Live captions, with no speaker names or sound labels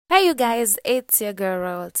Hey, you guys, it's your girl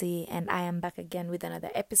Royalty, and I am back again with another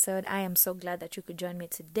episode. I am so glad that you could join me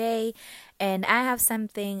today, and I have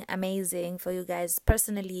something amazing for you guys.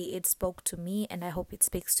 Personally, it spoke to me, and I hope it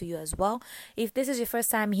speaks to you as well. If this is your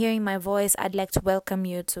first time hearing my voice, I'd like to welcome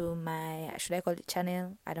you to my, should I call it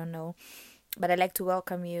channel? I don't know, but I'd like to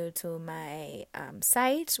welcome you to my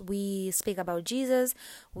site. We speak about Jesus.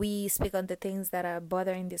 We speak on the things that are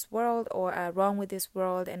bothering this world or are wrong with this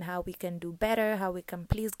world, and how we can do better, how we can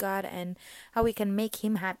please God, and how we can make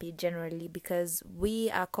Him happy generally, because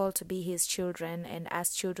we are called to be His children, and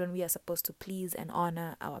as children, we are supposed to please and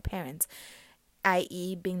honor our parents,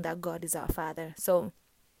 i.e., being that God is our Father. So,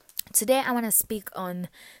 today I want to speak on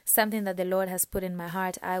something that the Lord has put in my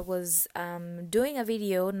heart. I was doing a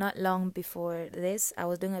video not long before this. I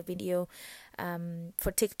was doing a video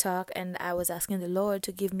for TikTok, and I was asking the Lord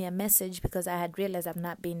to give me a message, because I had realized I've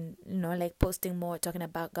not been, like posting more, talking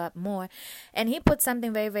about God more. And He put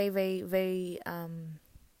something very, very, very, very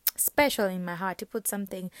special in my heart. He put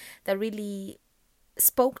something that really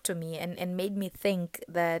spoke to me and made me think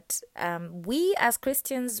that we as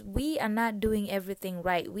Christians, we are not doing everything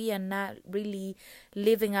right. We are not really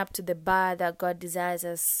living up to the bar that God desires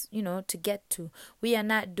us, to get to. We are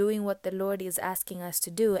not doing what the Lord is asking us to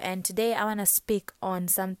do. And today I want to speak on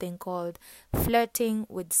something called flirting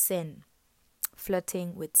with sin.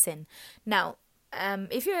 Flirting with sin. Now,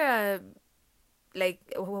 if you're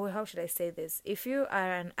how should I say this? If you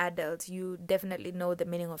are an adult, you definitely know the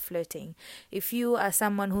meaning of flirting. If you are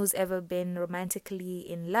someone who's ever been romantically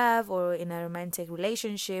in love or in a romantic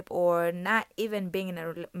relationship, or not even being in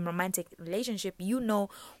a romantic relationship, you know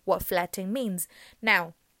what flirting means.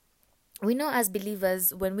 Now, we know as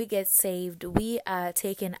believers, when we get saved, we are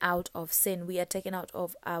taken out of sin. We are taken out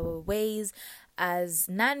of our ways. As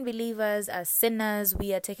non-believers, as sinners,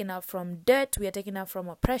 we are taken out from dirt. We are taken out from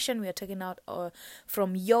oppression. We are taken out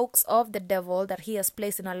from yokes of the devil that he has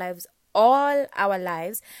placed in our lives all our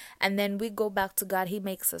lives. And then we go back to God. He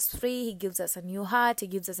makes us free. He gives us a new heart. He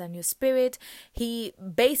gives us a new spirit. He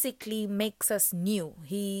basically makes us new.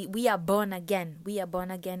 We are born again. We are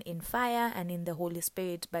born again in fire and in the Holy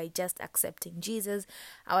Spirit by just accepting Jesus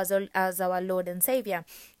as our Lord and Savior.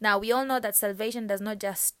 Now, we all know that salvation does not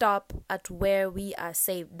just stop at where we are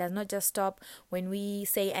saved. It does not just stop when we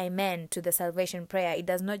say amen to the salvation prayer. It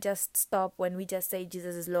does not just stop when we just say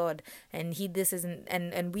Jesus is Lord and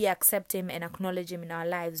and we accept Him and acknowledge Him in our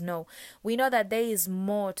lives. No, we know that there is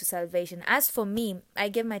more to salvation. As for me, I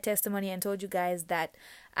gave my testimony and told you guys that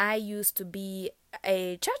I used to be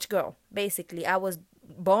a church girl. Basically, I was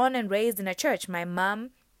born and raised in a church. My mom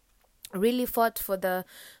really fought for the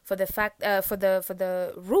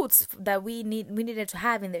roots that we needed to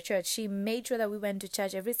have in the church. She made sure that we went to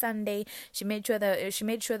church every Sunday. She made sure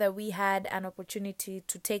that we had an opportunity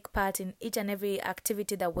to take part in each and every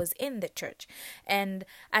activity that was in the church. And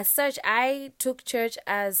as such, I took church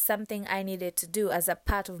as something I needed to do, as a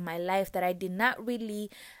part of my life, that I did not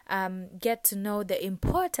really get to know the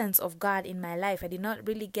importance of God in my life. I did not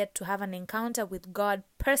really get to have an encounter with God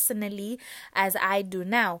personally as I do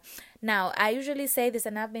now. Now, I usually say this,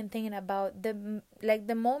 and I've been thinking about the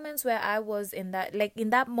moments where I was in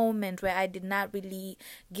that moment where I did not really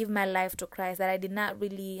give my life to Christ, that I did not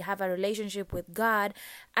really have a relationship with God.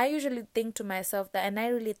 I usually think to myself that, and I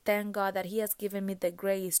really thank God that He has given me the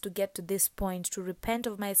grace to get to this point, to repent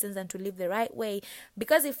of my sins and to live the right way.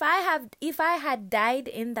 Because if I had died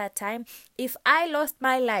in that time, if I lost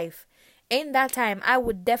my life in that time, I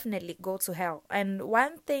would definitely go to hell. And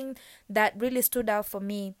one thing that really stood out for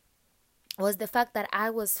me was the fact that I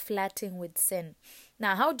was flirting with sin.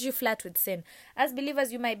 Now, how do you flirt with sin? As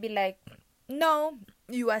believers, you might be like, no,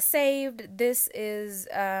 you are saved. This is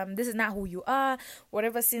not who you are.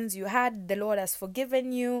 Whatever sins you had, the Lord has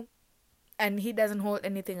forgiven you, and He doesn't hold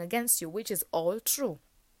anything against you, which is all true.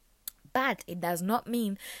 But it does not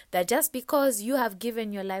mean that just because you have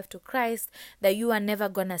given your life to Christ, that you are never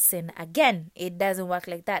gonna sin again. It doesn't work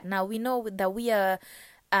like that. Now, we know that we are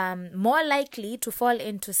more likely to fall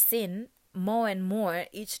into sin more and more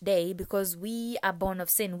each day, because we are born of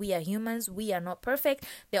sin. We are humans. We are not perfect.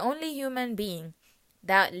 The only human being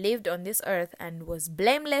that lived on this earth and was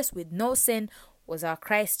blameless with no sin was our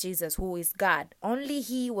Christ Jesus, who is God. Only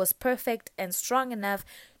He was perfect and strong enough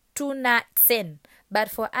to not sin. But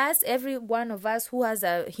for us, every one of us who has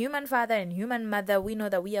a human father and human mother, we know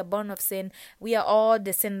that we are born of sin. We are all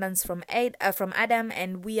descendants from Adam,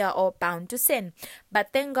 and we are all bound to sin.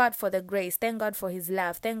 But thank God for the grace. Thank God for His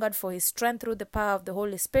love. Thank God for His strength through the power of the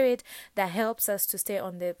Holy Spirit that helps us to stay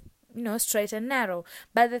on the straight and narrow.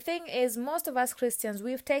 But the thing is, most of us Christians,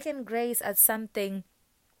 we've taken grace as something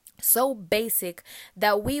so basic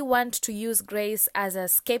that we want to use grace as a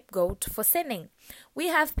scapegoat for sinning. We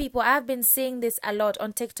have people, I've been seeing this a lot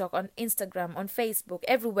on TikTok, on Instagram, on Facebook,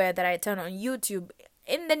 everywhere that I turn, on YouTube,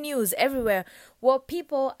 in the news, everywhere, where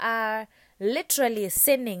people are literally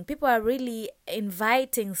sinning. People are really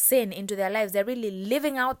inviting sin into their lives. They're really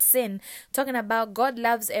living out sin, talking about God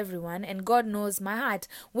loves everyone and God knows my heart.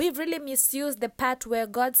 We've really misused the part where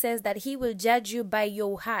God says that He will judge you by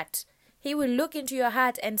your heart. He will look into your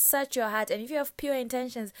heart and search your heart. And if you have pure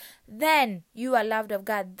intentions, then you are loved of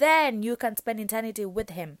God. Then you can spend eternity with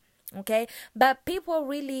Him. Okay? But people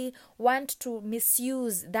really want to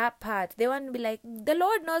misuse that part. They want to be like, the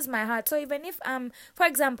Lord knows my heart. So even if, for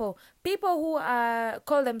example, people who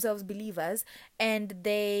call themselves believers and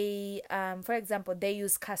they, for example, they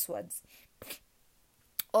use cuss words.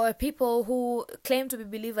 Or people who claim to be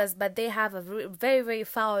believers but they have a very, very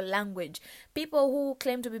foul language. People who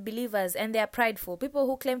claim to be believers and they are prideful. People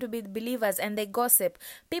who claim to be believers and they gossip.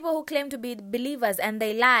 People who claim to be believers and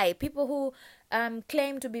they lie. People who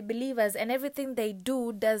claim to be believers and everything they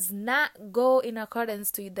do does not go in accordance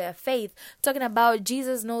to their faith. Talking about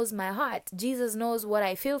Jesus knows my heart. Jesus knows what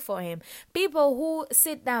I feel for Him. People who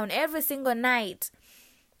sit down every single night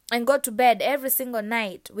and go to bed every single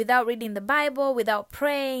night without reading the Bible, without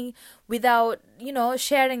praying, without,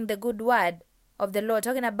 sharing the good word of the Lord.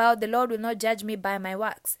 Talking about the Lord will not judge me by my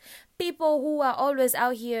works. People who are always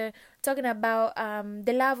out here talking about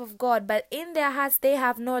the love of God, but in their hearts they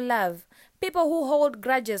have no love. People who hold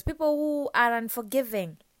grudges. People who are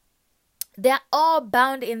unforgiving. They are all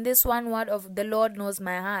bound in this one word of the Lord knows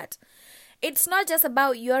my heart. It's not just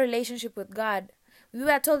about your relationship with God. We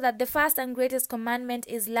were told that the first and greatest commandment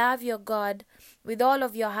is love your God with all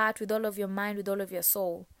of your heart, with all of your mind, with all of your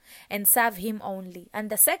soul, and serve Him only. And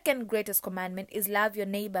the second greatest commandment is love your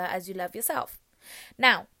neighbor as you love yourself.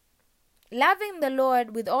 Now, loving the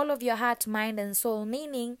Lord with all of your heart, mind, and soul,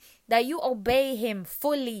 meaning that you obey Him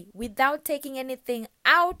fully without taking anything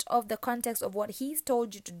out of the context of what He's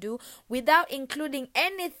told you to do, without including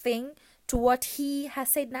anything to what He has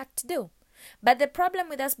said not to do. But the problem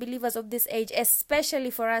with us believers of this age, especially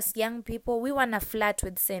for us young people, we want to flirt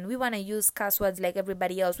with sin. We want to use curse words like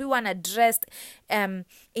everybody else. We want to dress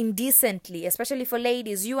indecently, especially for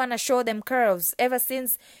ladies. You want to show them curves. Ever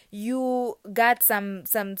since you got some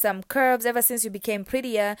curves, ever since you became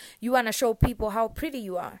prettier, you want to show people how pretty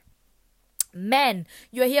you are. Men,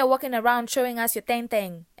 you're here walking around showing us your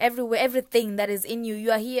thing everywhere, everything that is in you. You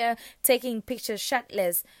are here taking pictures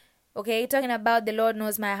shirtless. Okay, talking about the Lord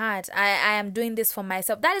knows my heart. I am doing this for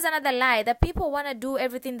myself. That is another lie, that people want to do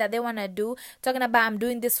everything that they want to do. Talking about I'm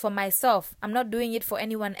doing this for myself. I'm not doing it for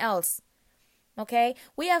anyone else. Okay,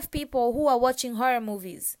 we have people who are watching horror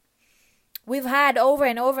movies. We've had over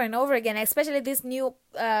and over and over again, especially this new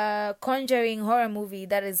Conjuring horror movie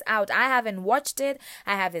that is out. I haven't watched it.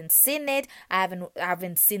 I haven't seen it. I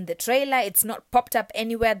haven't seen the trailer. It's not popped up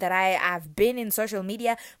anywhere that I have been in social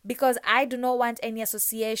media, because I do not want any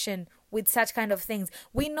association with such kind of things.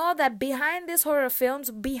 We know that behind these horror films,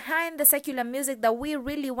 behind the secular music that we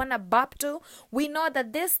really want to bop to, we know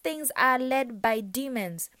that these things are led by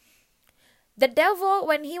demons. The devil,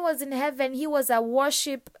 when he was in heaven, he was a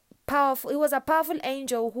powerful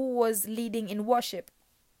angel who was leading in worship.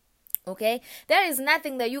 Okay, there is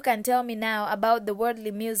nothing that you can tell me now about the worldly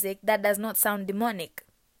music that does not sound demonic.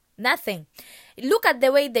 Nothing. Look at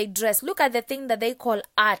the way they dress. Look at the thing that they call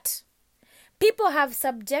art. People have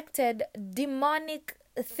subjected demonic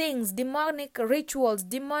things, demonic rituals,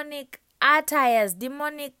 demonic attires,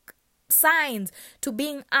 demonic signs to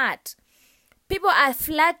being art. People are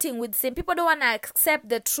flirting with sin. People don't want to accept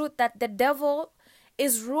the truth that the devil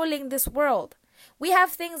is ruling this world. We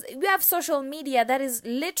have social media that is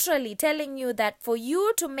literally telling you that for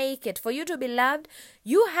you to make it, for you to be loved,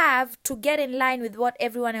 you have to get in line with what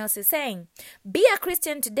everyone else is saying. Be a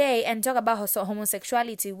Christian today and talk about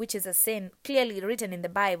homosexuality, which is a sin clearly written in the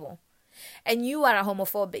Bible, and you are a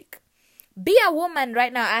homophobic. Be a woman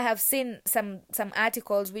right now. I have seen some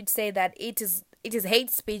articles which say that it is hate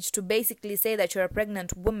speech to basically say that you're a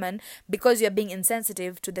pregnant woman because you're being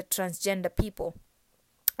insensitive to the transgender people.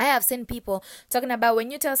 I have seen people talking about when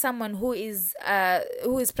you tell someone who is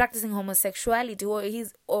practicing homosexuality, who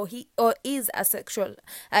is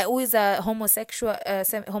a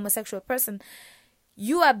homosexual person,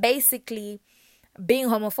 you are basically being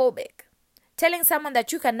homophobic. Telling someone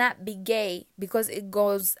that you cannot be gay because it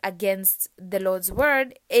goes against the Lord's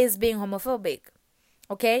word is being homophobic.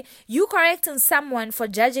 Okay? You correcting someone for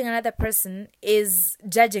judging another person is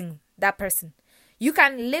judging that person. You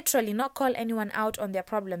can literally not call anyone out on their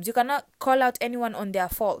problems. You cannot call out anyone on their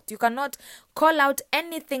fault. You cannot call out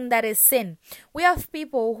anything that is sin. We have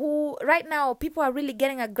people who, right now, people are really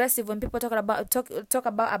getting aggressive when people talk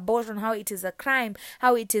about abortion, how it is a crime,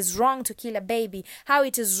 how it is wrong to kill a baby, how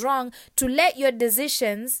it is wrong to let your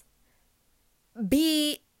decisions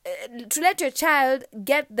be, to let your child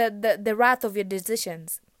get the wrath of your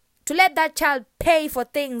decisions, to let that child pay for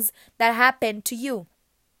things that happen to you.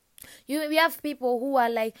 We have people who are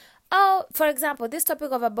like, oh, for example, this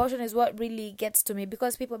topic of abortion is what really gets to me,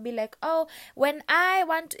 because people be like, oh, when I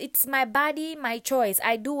want, it's my body, my choice.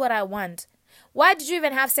 I do what I want. Why did you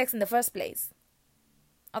even have sex in the first place?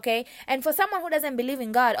 Okay? And for someone who doesn't believe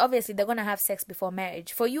in God, obviously they're going to have sex before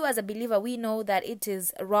marriage. For you as a believer, we know that it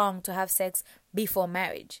is wrong to have sex before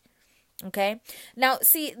marriage. Okay? Now,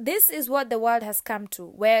 see, this is what the world has come to,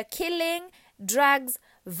 where killing, drugs,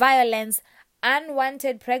 violence,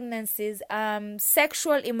 unwanted pregnancies,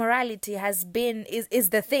 sexual immorality is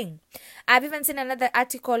the thing. I've even seen another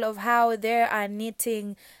article of how they are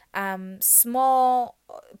knitting small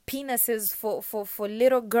penises for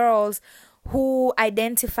little girls who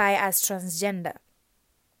identify as transgender.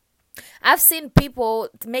 I've seen people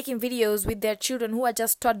making videos with their children who are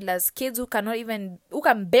just toddlers, kids who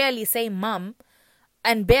can barely say mom,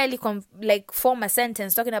 and barely form a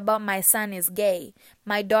sentence talking about my son is gay,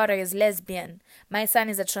 my daughter is lesbian, my son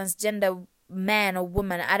is a transgender man or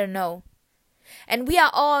woman, I don't know. And we are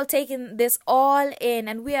all taking this all in,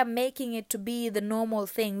 and we are making it to be the normal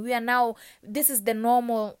thing. This is the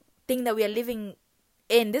normal thing that we are living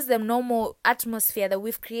in. This is the normal atmosphere that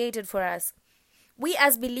we've created for us. We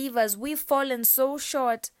as believers, we've fallen so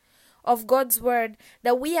short of God's word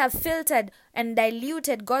that we have filtered and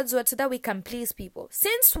diluted God's word so that we can please people.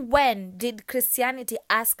 Since when did Christianity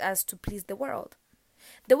ask us to please the world?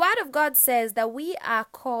 The word of God says that we are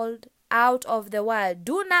called out of the world.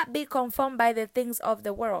 Do not be conformed by the things of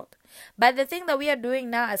the world. But the thing that we are doing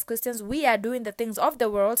now as Christians, we are doing the things of the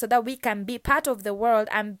world so that we can be part of the world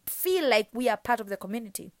and feel like we are part of the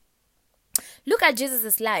community. Look at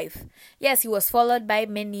Jesus' life. Yes, he was followed by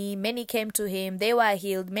many. Many came to him. They were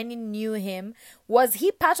healed. Many knew him. Was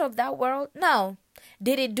he part of that world? No.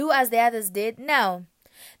 Did he do as the others did? No.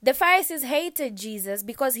 The Pharisees hated Jesus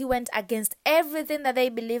because he went against everything that they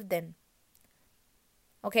believed in.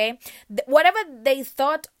 Okay? Whatever they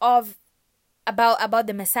thought of about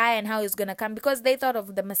the Messiah and how he's going to come, because they thought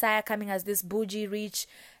of the Messiah coming as this bougie, rich,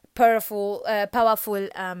 powerful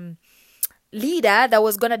leader that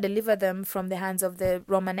was going to deliver them from the hands of the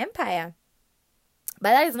Roman Empire. But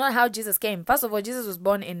that is not how Jesus came. First of all, Jesus was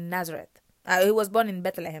born in Nazareth. He was born in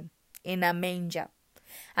Bethlehem, in a manger.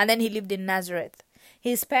 And then he lived in Nazareth.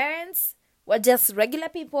 His parents were just regular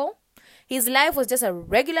people. His life was just a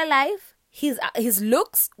regular life. His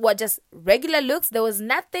looks were just regular looks. There was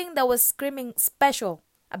nothing that was screaming special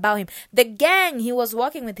about him. The gang he was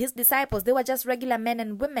working with, his disciples, they were just regular men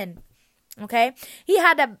and women. Okay, he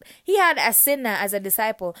had a sinner as a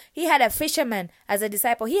disciple. He had a fisherman as a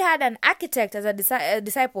disciple. He had an architect as a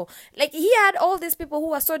disciple. Like, he had all these people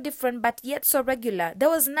who were so different but yet so regular. There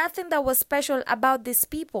was nothing that was special about these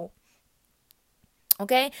people.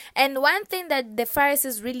 Okay, and one thing that the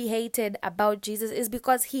Pharisees really hated about Jesus is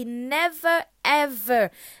because he never ever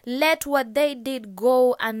let what they did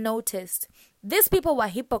go unnoticed. These people were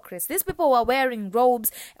hypocrites. These people were wearing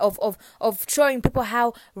robes of showing people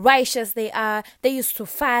how righteous they are. They used to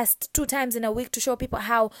fast 2 times in a week to show people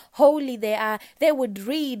how holy they are. They would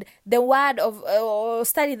read the word or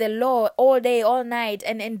study the law all day, all night,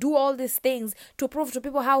 and do all these things to prove to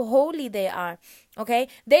people how holy they are. Okay,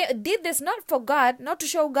 they did this not for God, not to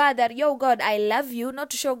show God that, yo, God, I love you, not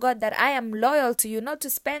to show God that I am loyal to you, not to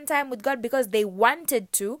spend time with God because they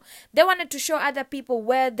wanted to. They wanted to show other people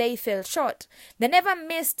where they fell short. They never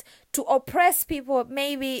missed to oppress people,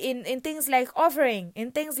 maybe in things like offering,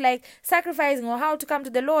 in things like sacrificing, or how to come to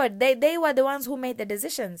the Lord. They were the ones who made the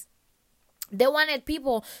decisions. They wanted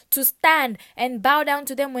people to stand and bow down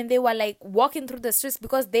to them when they were like walking through the streets,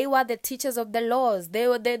 because they were the teachers of the laws. They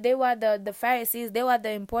were the Pharisees. They were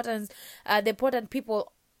the important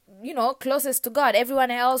people, closest to God.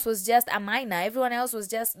 Everyone else was just a minor. Everyone else was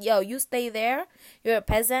just, you stay there. You're a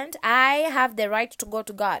peasant. I have the right to go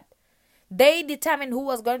to God. They determined who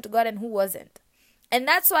was going to God and who wasn't. And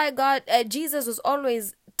that's why Jesus was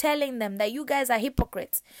always telling them that you guys are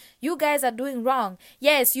hypocrites. You guys are doing wrong.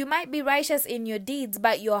 Yes, you might be righteous in your deeds,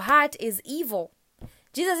 but your heart is evil.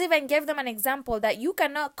 Jesus even gave them an example that you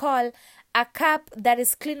cannot call a cup that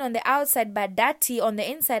is clean on the outside but dirty on the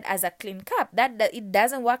inside as a clean cup. That it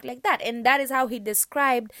doesn't work like that. And that is how he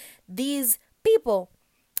described these people.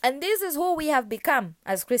 And this is who we have become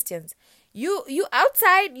as Christians. You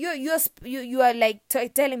outside, you are like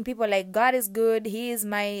telling people like God is good, He is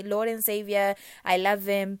my Lord and Savior, I love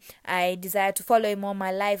Him, I desire to follow Him all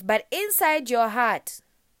my life. But inside your heart,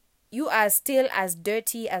 you are still as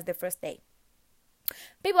dirty as the first day.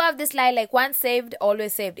 People have this lie like once saved,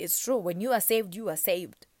 always saved. It's true. When you are saved, you are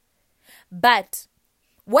saved. But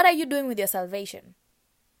what are you doing with your salvation?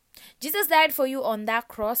 Jesus died for you on that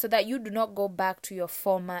cross so that you do not go back to your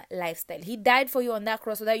former lifestyle. He died for you on that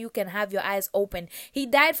cross so that you can have your eyes open. He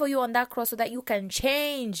died for you on that cross so that you can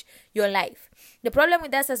change your life. The problem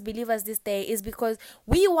with us as believers this day is because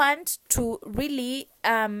we want to really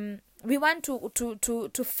we want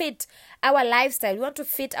to fit our lifestyle. We want to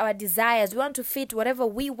fit our desires. We want to fit whatever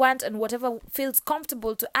we want and whatever feels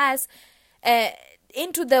comfortable to us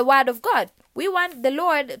into the word of God. We want the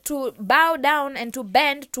Lord to bow down and to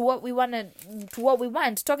bend to what we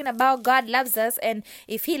want. Talking about God loves us, and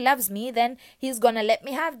if He loves me, then He's gonna let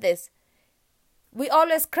me have this. We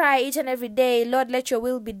always cry each and every day, Lord, let your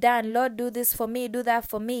will be done. Lord, do this for me, do that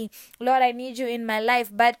for me. Lord, I need you in my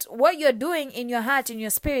life. But what you're doing in your heart, in your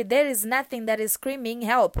spirit, there is nothing that is screaming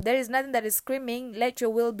help. There is nothing that is screaming, let your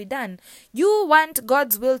will be done. You want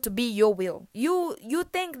God's will to be your will. You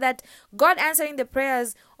think that God answering the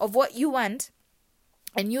prayers of what you want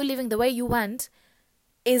and you living the way you want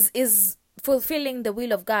is fulfilling the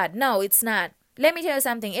will of God. No, it's not. Let me tell you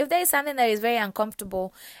something. If there is something that is very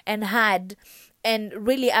uncomfortable and hard and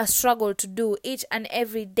really a struggle to do each and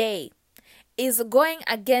every day, is going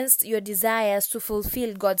against your desires to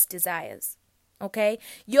fulfill God's desires. Okay?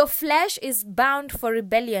 Your flesh is bound for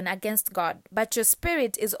rebellion against God, but your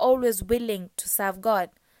spirit is always willing to serve God.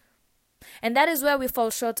 And that is where we fall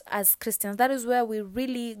short as Christians. That is where we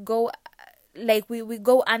really go, like we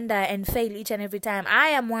go under and fail each and every time. I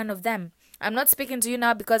am one of them. I'm not speaking to you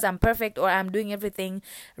now because I'm perfect or I'm doing everything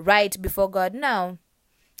right before God. No,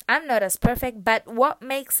 I'm not as perfect. But what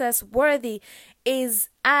makes us worthy is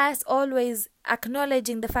us always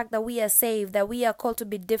acknowledging the fact that we are saved, that we are called to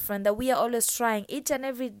be different, that we are always trying each and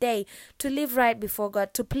every day to live right before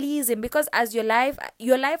God, to please Him. Because as your life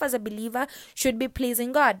as a believer should be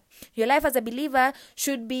pleasing God. Your life as a believer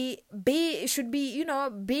should be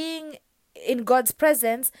being in God's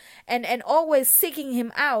presence and always seeking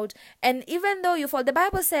Him out. And even though you fall, the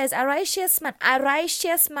Bible says a righteous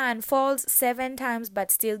man falls 7 times but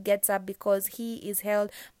still gets up because he is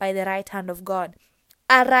held by the right hand of God.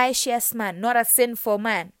 A righteous man, not a sinful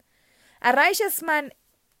man. A righteous man,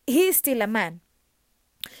 he is still a man.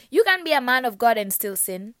 You can be a man of God and still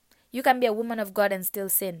sin. You can be a woman of God and still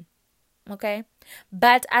sin. Okay?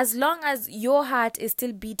 But as long as your heart is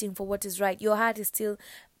still beating for what is right, your heart is still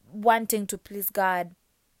wanting to please God,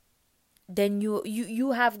 then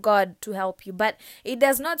you have God to help you. But it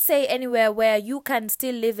does not say anywhere where you can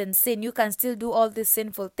still live in sin, you can still do all these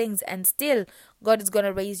sinful things and still God is going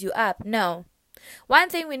to raise you up. No. One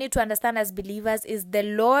thing we need to understand as believers is the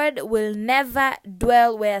Lord will never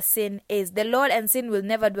dwell where sin is. The Lord and sin will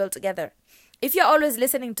never dwell together. If you're always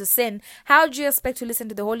listening to sin, how do you expect to listen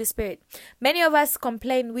to the Holy Spirit? Many of us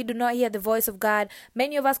complain we do not hear the voice of God.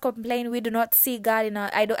 Many of us complain we do not see God in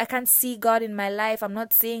our... I can't see God in my life. I'm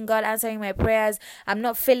not seeing God answering my prayers. I'm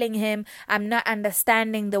not feeling Him. I'm not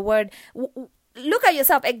understanding the word. Look at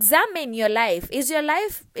yourself. Examine your life. Is your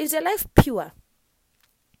life pure?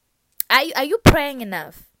 Are you praying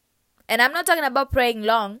enough? And I'm not talking about praying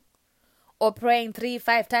long or praying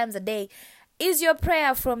 3-5 times a day. Is your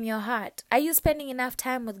prayer from your heart? Are you spending enough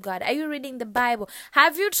time with God? Are you reading the Bible?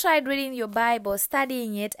 Have you tried reading your Bible,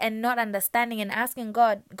 studying it, and not understanding and asking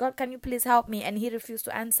God, God, can you please help me? And He refused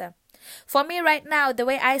to answer. For me right now, the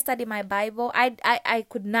way I study my Bible, I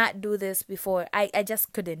could not do this before. I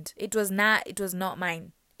just couldn't. It was not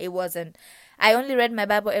mine. It wasn't. I only read my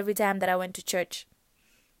Bible every time that I went to church.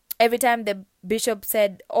 Every time the bishop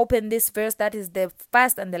said, open this verse, that is the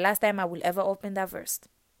first and the last time I will ever open that verse.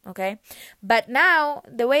 Okay, but now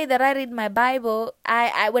the way that I read my Bible,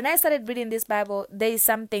 I when I started reading this Bible, there is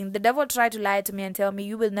something the devil tried to lie to me and tell me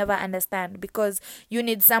you will never understand because you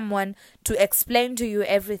need someone to explain to you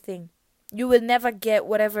everything. You will never get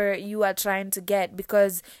whatever you are trying to get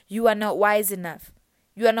because you are not wise enough.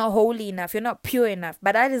 You are not holy enough. You're not pure enough.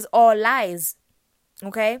 But that is all lies.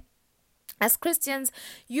 Okay. As Christians,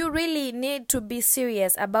 you really need to be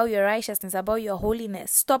serious about your righteousness, about your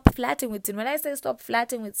holiness. Stop flirting with sin. When I say stop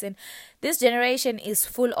flirting with sin, this generation is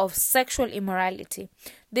full of sexual immorality.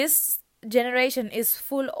 This generation is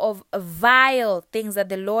full of vile things that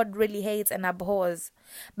the Lord really hates and abhors.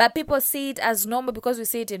 But people see it as normal because we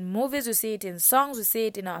see it in movies, we see it in songs, we see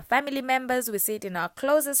it in our family members, we see it in our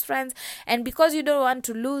closest friends. And because you don't want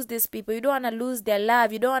to lose these people, you don't want to lose their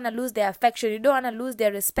love, you don't want to lose their affection, you don't want to lose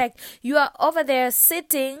their respect, you are over there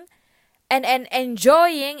sitting and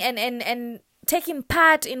enjoying and taking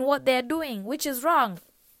part in what they're doing, which is wrong.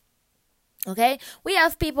 Okay, we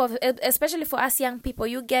have people, especially for us young people,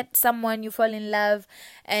 you get someone, you fall in love,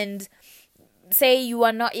 and say you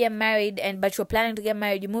are not yet married, but you're planning to get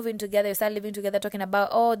married, you move in together, you start living together, talking about,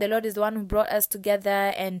 oh, the Lord is the one who brought us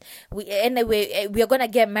together, and we are gonna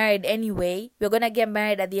get married anyway. We're gonna get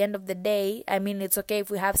married at the end of the day. I mean, it's okay if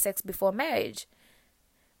we have sex before marriage.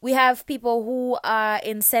 We have people who are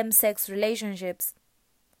in same-sex relationships,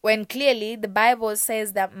 when clearly the Bible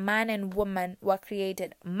says that man and woman were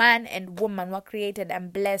created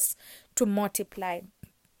and blessed to multiply.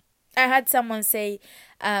 I had someone say,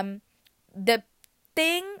 the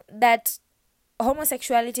thing that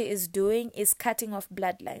homosexuality is doing is cutting off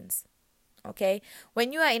bloodlines. Okay,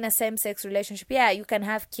 when you are in a same-sex relationship, yeah, you can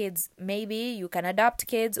have kids. Maybe you can adopt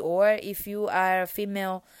kids, or if you are a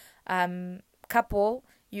female couple,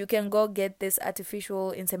 you can go get this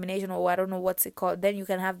artificial insemination, or I don't know what's it called. Then you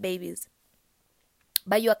can have babies.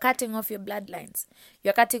 But you are cutting off your bloodlines.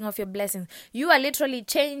 You are cutting off your blessings. You are literally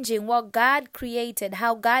changing what God created,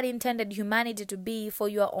 how God intended humanity to be for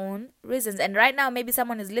your own reasons. And right now, maybe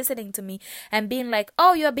someone is listening to me and being like,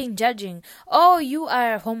 oh, you are being judging. Oh, you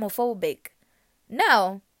are homophobic.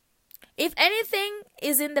 No. If anything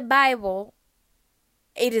is in the Bible,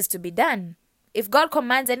 it is to be done. If God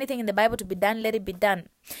commands anything in the Bible to be done, let it be done.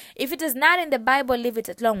 If it is not in the Bible, leave it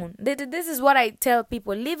alone. This is what I tell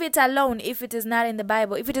people. Leave it alone if it is not in the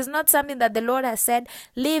Bible. If it is not something that the Lord has said,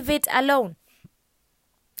 leave it alone.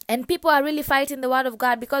 And people are really fighting the word of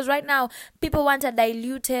God, because right now people want a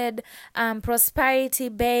diluted,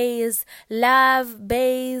 prosperity-based,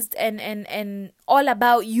 love-based, and all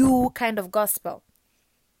about you kind of gospel.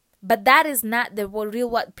 But that is not the real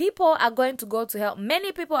word. People are going to go to hell.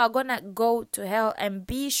 Many people are going to go to hell and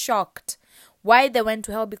be shocked why they went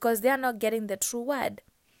to hell, because they are not getting the true word.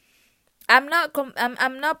 I'm not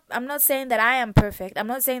saying that I am perfect. I'm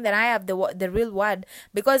not saying that I have the real word,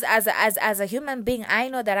 because as a human being, I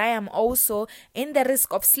know that I am also in the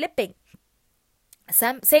risk of slipping.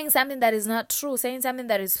 Saying something that is not true, saying something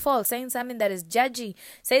that is false, saying something that is judgy,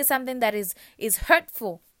 saying something that is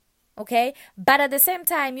hurtful. Okay, but at the same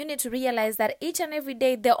time, you need to realize that each and every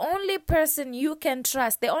day, the only person you can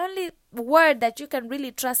trust, the only word that you can really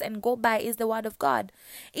trust and go by is the word of God.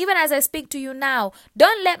 Even as I speak to you now,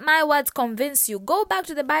 don't let my words convince you. Go back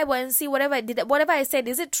to the Bible and see whatever I said,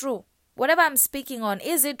 is it true? Whatever I'm speaking on,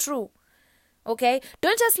 is it true? Okay,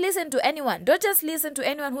 don't just listen to anyone. Don't just listen to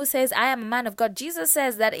anyone who says, I am a man of God. Jesus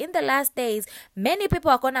says that in the last days, many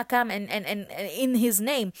people are going to come and in his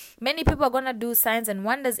name. Many people are going to do signs and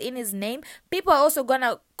wonders in his name. People are also going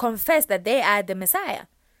to confess that they are the Messiah.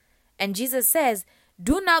 And Jesus says,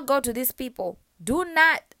 do not go to these people. Do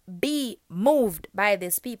not be moved by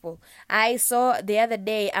these people. I saw the other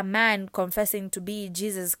day a man confessing to be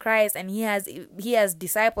Jesus Christ, and he has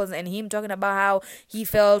disciples, and him talking about how he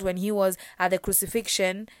felt when he was at the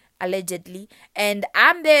crucifixion, allegedly. And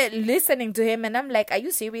I'm there listening to him, and I'm like, are you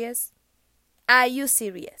serious? Are you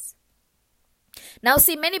serious? Now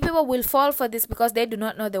see, many people will fall for this because they do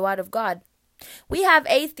not know the word of God. We have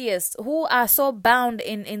atheists who are so bound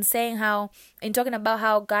in saying in talking about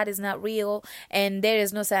how God is not real and there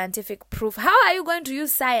is no scientific proof. How are you going to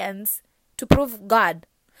use science to prove God?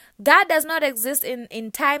 God does not exist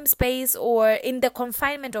in time, space, or in the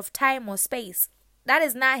confinement of time or space. That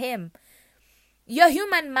is not him. Your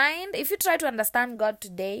human mind, if you try to understand God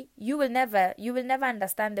today, you will never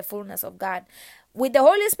understand the fullness of God. With the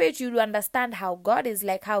Holy Spirit, you will understand how God is,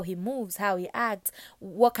 like how he moves, how he acts,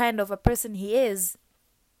 what kind of a person he is,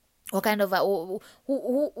 what kind of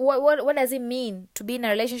what does it mean to be in a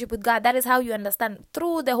relationship with God. That is how you understand,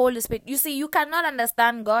 through the Holy Spirit. You see, you cannot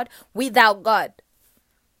understand God without God.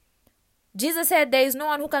 Jesus said, there is no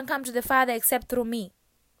one who can come to the Father except through me.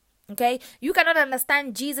 Okay? You cannot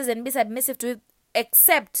understand Jesus and be submissive to it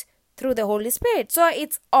except through the Holy Spirit. So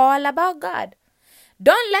it's all about God.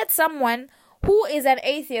 Don't let someone who is an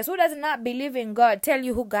atheist, who does not believe in God, tell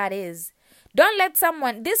you who God is. Don't let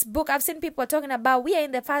someone, this book, I've seen people talking about, we are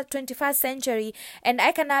in the 21st century, and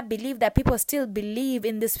I cannot believe that people still believe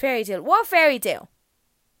in this fairy tale. What fairy tale?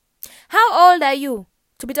 How old are you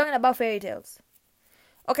to be talking about fairy tales?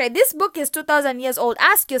 Okay, this book is 2,000 years old.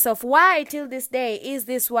 Ask yourself, why till this day is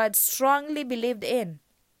this word strongly believed in?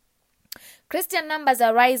 Christian numbers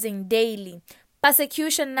are rising daily.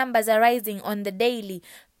 Persecution numbers are rising on the daily.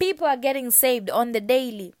 People are getting saved on the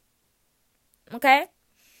daily. Okay?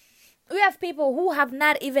 We have people who have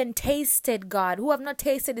not even tasted God, who have not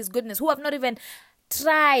tasted His goodness, who have not even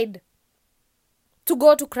tried to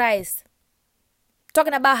go to Christ.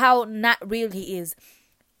 Talking about how not real He is.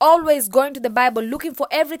 Always going to the Bible, looking for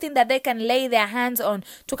everything that they can lay their hands on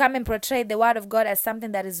to come and portray the word of God as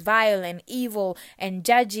something that is vile and evil and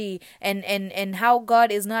judgy, and how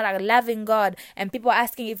God is not a loving God. And people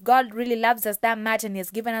asking, if God really loves us that much and He has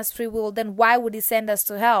given us free will, then why would He send us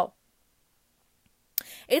to hell?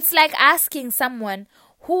 It's like asking someone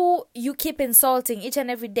who you keep insulting each and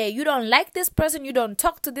every day. You don't like this person, you don't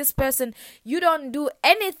talk to this person, you don't do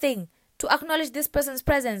anything to acknowledge this person's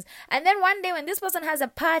presence. And then one day when this person has a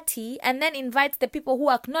party and then invites the people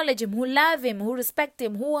who acknowledge him, who love him, who respect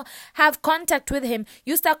him, who have contact with him,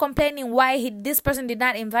 you start complaining why this person did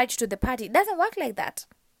not invite you to the party. It doesn't work like that.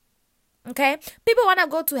 Okay? People want to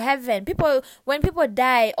go to heaven. When people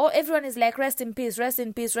die, everyone is like, rest in peace, rest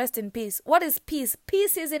in peace, rest in peace. What is peace?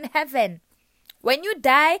 Peace is in heaven. When you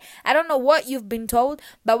die, I don't know what you've been told,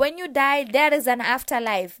 but when you die, there is an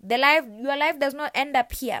afterlife. Your life does not end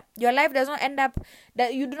up here. Your life does not end up,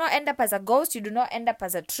 you do not end up as a ghost. You do not end up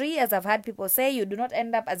as a tree, as I've had people say. You do not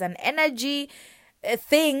end up as an energy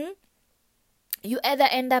thing. You either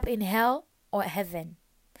end up in hell or heaven.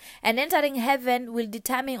 And entering heaven will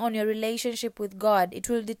determine on your relationship with God. It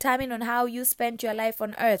will determine on how you spent your life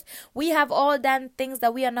on earth. We have all done things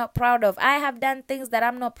that we are not proud of. I have done things that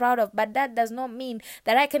I'm not proud of, but that does not mean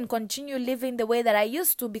that I can continue living the way that I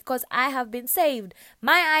used to, because I have been saved.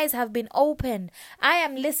 My eyes have been opened. I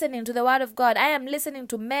am listening to the word of God. I am listening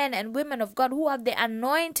to men and women of God who have the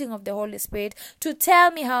anointing of the Holy Spirit to tell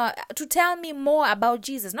me more about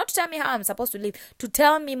Jesus. Not to tell me how I'm supposed to live, to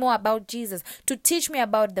tell me more about Jesus, to teach me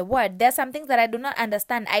about the word. There's some things that I do not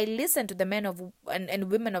understand. I listen to the men and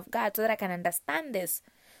women of God so that I can understand this,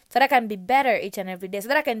 so that I can be better each and every day, so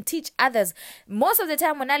that I can teach others. Most of the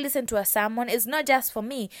time when I listen to a sermon, it's not just for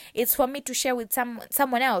me, it's for me to share with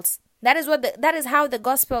someone else. That is how the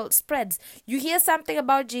gospel spreads. You hear something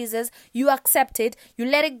about Jesus, you accept it, you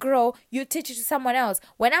let it grow, you teach it to someone else.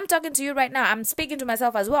 When I'm talking to you right now, I'm speaking to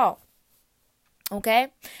myself as well.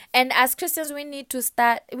 Okay? And as Christians, we need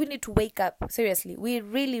to wake up. Seriously, we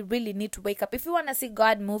really, really need to wake up. If you want to see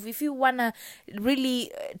God move, if you want to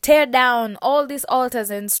really tear down all these altars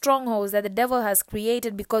and strongholds that the devil has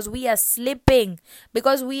created because we are sleeping,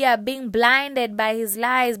 because we are being blinded by his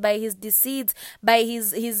lies, by his deceits, by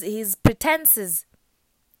his pretenses,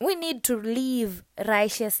 we need to live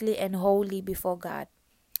righteously and holy before God.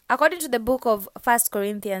 According to the book of 1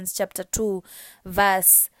 Corinthians chapter 2,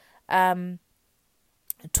 verse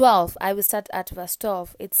 12, I will start at verse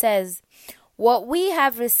 12. It says, "What we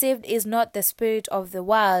have received is not the spirit of the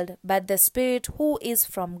world, but the Spirit who is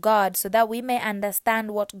from God, so that we may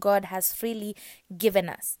understand what God has freely given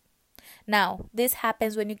us." Now, this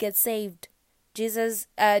happens when you get saved.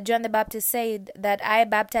 John the Baptist said that I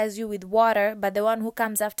baptize you with water, but the one who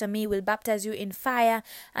comes after me will baptize you in fire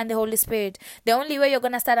and the Holy Spirit. The only way you're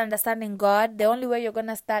going to start understanding God, the only way you're going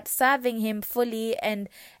to start serving Him fully and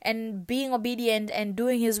being obedient and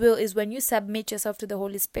doing His will is when you submit yourself to the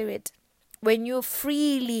Holy Spirit. When you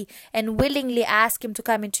freely and willingly ask Him to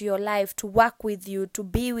come into your life, to work with you, to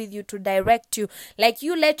be with you, to direct you, like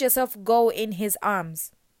you let yourself go in His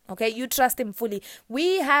arms. Okay, you trust Him fully.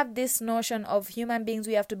 We have this notion of human beings,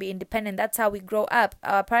 we have to be independent. That's how we grow up.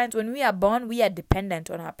 Our parents, when we are born, we are dependent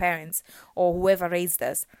on our parents or whoever raised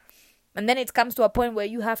us. And then it comes to a point where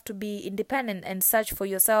you have to be independent and search for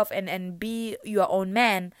yourself and be your own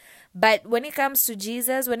man. But when it comes to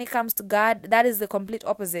Jesus, when it comes to God, that is the complete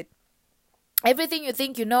opposite. Everything you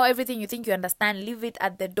think you know, everything you think you understand, leave it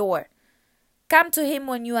at the door. Come to Him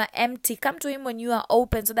when you are empty. Come to Him when you are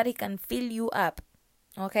open so that He can fill you up.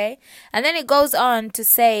 Okay, and then it goes on to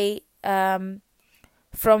say from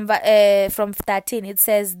 13, it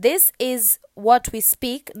says, "This is what we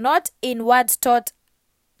speak, not in words taught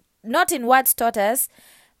us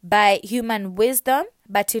by human wisdom,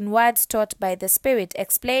 but in words taught by the Spirit,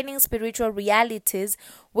 explaining spiritual realities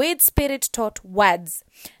with Spirit-taught words."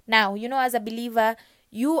 Now, as a believer,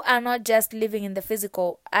 you are not just living in the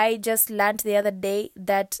physical. I just learned the other day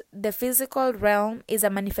that the physical realm is a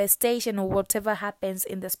manifestation of whatever happens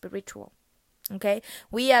in the spiritual. Okay?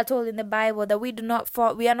 We are told in the Bible that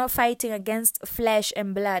we are not fighting against flesh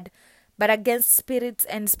and blood, but against spirits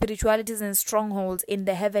and spiritualities and strongholds in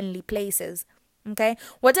the heavenly places. Okay?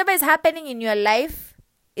 Whatever is happening in your life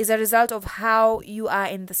is a result of how you are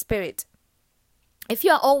in the spirit. If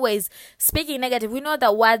you are always speaking negative, we know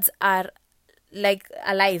that words are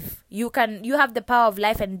alive. You have the power of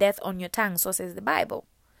life and death on your tongue, so says the Bible.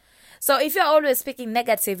 So if you're always speaking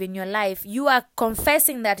negative in your life, you are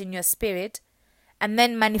confessing that in your spirit and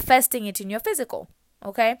then manifesting it in your physical.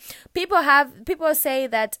 Okay? People say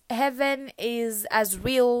that heaven is as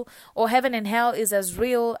real, or heaven and hell is as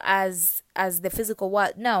real as the physical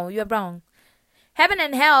world. No, you're wrong. Heaven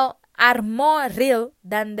and hell are more real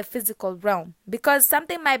than the physical realm, because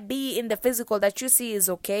something might be in the physical that you see is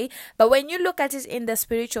okay, but when you look at it in the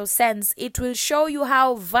spiritual sense, it will show you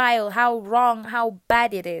how vile, how wrong, how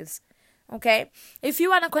bad it is. Okay? If you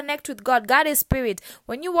want to connect with God, God is spirit.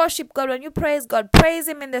 When you worship God, when you praise God, praise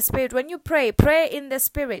him in the spirit. When you pray in the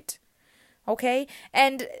spirit. Okay?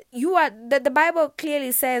 And the Bible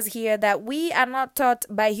clearly says here that we are not taught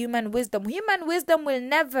by human wisdom. Human wisdom will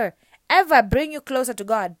never, ever bring you closer to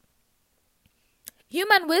God.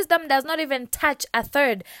 Human wisdom does not even touch a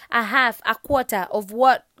third, a half, a quarter of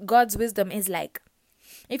what God's wisdom is like.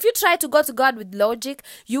 If you try to go to God with logic,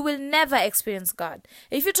 you will never experience God.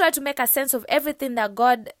 If you try to make a sense of everything that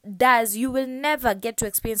God does, you will never get to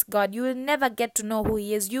experience God. You will never get to know who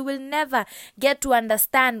he is. You will never get to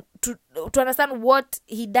understand to understand what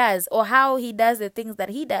he does or how he does the things that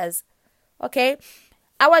he does. Okay?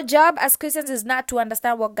 Our job as Christians is not to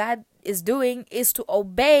understand what God is doing, is to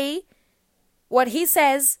obey what he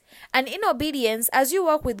says. And in obedience, as you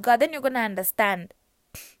walk with God, then you're going to understand.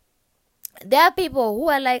 There are people who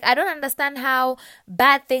are like, I don't understand how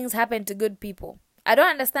bad things happen to good people. I don't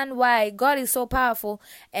understand why God is so powerful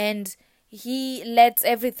and he lets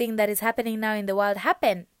everything that is happening now in the world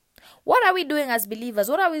happen. What are we doing as believers?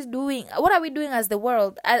 What are we doing as the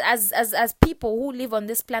world, as people who live on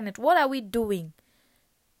this planet? What are we doing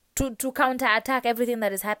to counterattack everything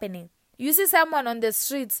that is happening? You see someone on the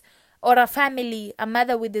streets, or a family, a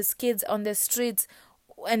mother with his kids on the streets,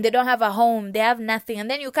 and they don't have a home, they have nothing, and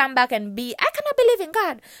then you come back and I cannot believe in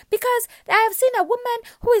God because I have seen a woman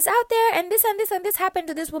who is out there and this and this and this happened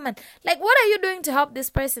to this woman. Like, what are you doing to help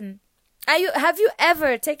this person? Have you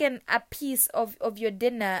ever taken a piece of your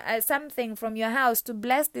dinner, something from your house to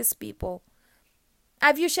bless these people?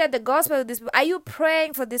 Have you shared the gospel with these people? Are you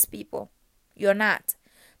praying for these people? You're not.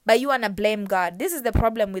 But you want to blame God. This is the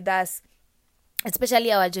problem with us,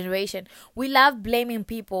 especially our generation. We love blaming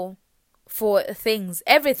people for things,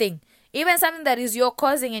 everything. Even something that is you're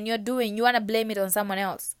causing and you're doing, you want to blame it on someone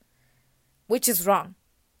else, which is wrong.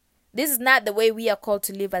 This is not the way we are called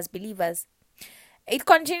to live as believers. It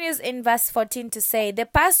continues in verse 14 to say, the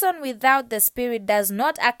person without the Spirit does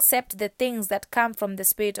not accept the things that come from the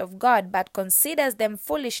Spirit of God, but considers them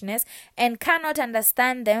foolishness and cannot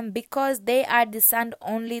understand them because they are discerned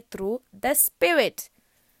only through the Spirit.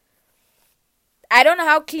 I don't know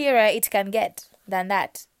how clearer it can get than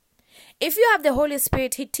that. If you have the Holy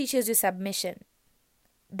Spirit, he teaches you submission.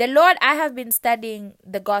 The Lord, I have been studying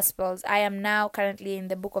the Gospels. I am now currently in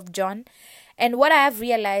the book of John. And what I have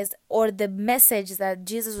realized, or the message that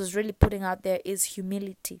Jesus was really putting out there, is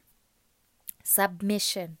humility,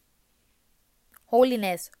 submission,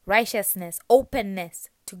 holiness, righteousness, openness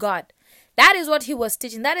to God. That is what he was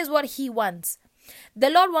teaching. That is what he wants. The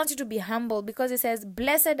Lord wants you to be humble because he says,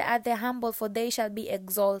 blessed are the humble, for they shall be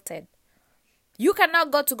exalted. You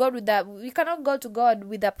cannot go to God with that. You cannot go to God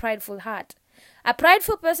with a prideful heart. A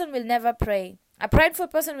prideful person will never pray. A prideful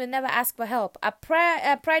person will never ask for help. A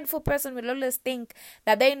prideful person will always think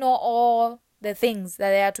that they know all the things that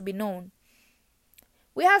they are to be known.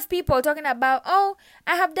 We have people talking about, oh,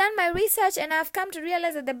 I have done my research and I've come to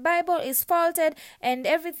realize that the Bible is faulted and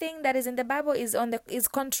everything that is in the Bible is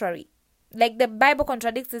contrary. Like the Bible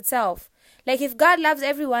contradicts itself. Like if God loves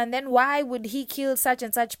everyone, then why would he kill such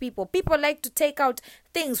and such people? People like to take out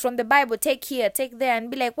things from the Bible, take here, take there, and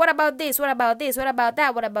be like, what about this? What about this? What about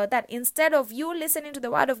that? What about that? Instead of you listening to the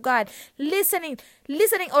word of God, listening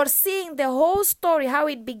or seeing the whole story, how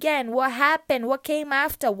it began, what happened, what came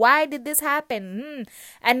after, why did this happen?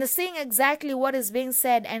 And seeing exactly what is being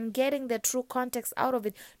said and getting the true context out of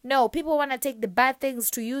it. No, people want to take the bad things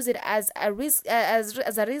to use it as a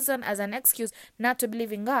reason, as an excuse not to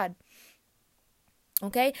believe in God.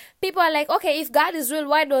 Okay, people are like, okay, if God is real,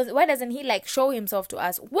 why doesn't he like show himself to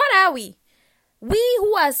us? What are we? We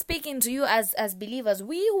who are speaking to you as believers,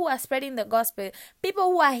 we who are spreading the gospel, people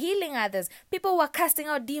who are healing others, people who are casting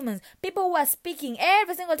out demons, people who are speaking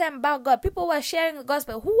every single time about God, people who are sharing the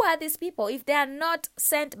gospel. Who are these people if they are not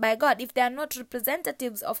sent by God, if they are not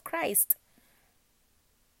representatives of Christ?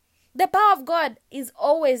 The power of God is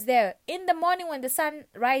always there. In the morning when the sun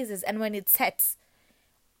rises and when it sets,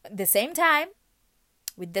 at the same time,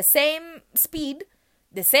 with the same speed,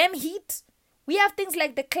 the same heat, We have things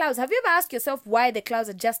like the clouds. Have you ever asked yourself why the clouds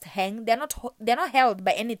are just hang? They're not held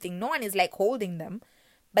by anything. No one is like holding them,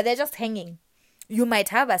 but they're just hanging. You might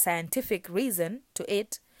have a scientific reason to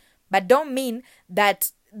it, but don't mean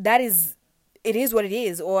that it is what it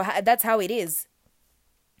is, or that's how it is.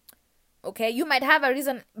 Okay, you might have a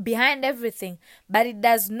reason behind everything, but it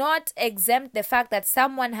does not exempt the fact that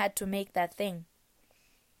someone had to make that thing.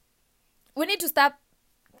 We need to stop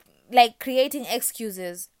like creating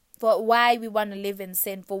excuses for why we want to live in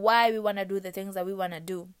sin, for why we want to do the things that we want to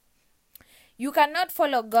do. You cannot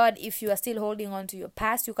follow God if you are still holding on to your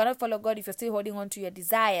past. You cannot follow God if you're still holding on to your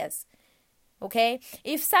desires. Okay?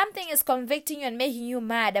 If something is convicting you and making you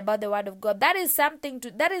mad about the word of God, that is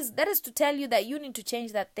to tell you that you need to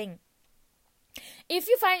change that thing. If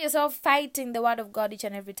you find yourself fighting the word of God each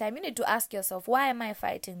and every time, you need to ask yourself, why am I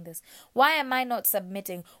fighting this? Why am I not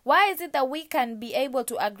submitting? Why is it that we can be able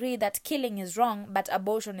to agree that killing is wrong, but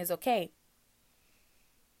abortion is okay?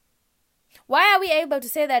 Why are we able to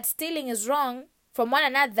say that stealing is wrong from one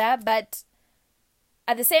another, but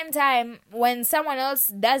at the same time, when someone else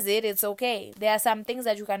does it, it's okay? There are some things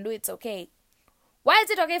that you can do, it's okay. Why is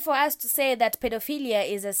it okay for us to say that pedophilia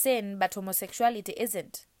is a sin, but homosexuality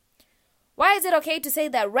isn't? Why is it okay to say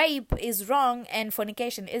that rape is wrong and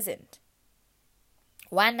fornication isn't?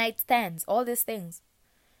 One night stands, all these things.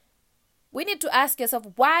 We need to ask yourself,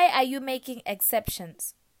 why are you making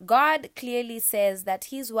exceptions? God clearly says that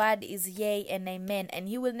his word is yea and amen, and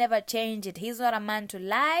he will never change it. He's not a man to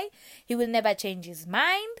lie. He will never change his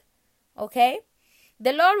mind. Okay?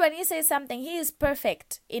 The Lord, when he says something, he is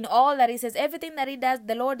perfect in all that he says. Everything that he does,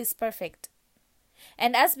 the Lord is perfect.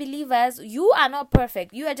 And as believers, you are not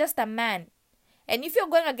perfect. You are just a man. And if you're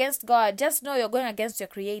going against God, just know you're going against your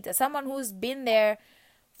creator. Someone who's been there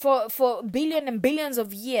for billions and billions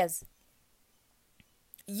of years.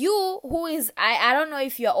 You who is, I don't know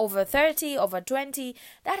if you're over 30, over 20,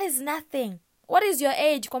 that is nothing. What is your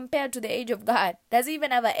age compared to the age of God? Does he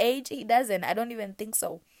even have an age? He doesn't. I don't even think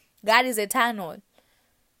so. God is eternal.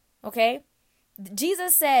 Okay?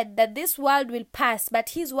 Jesus said that this world will pass, but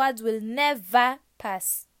his words will never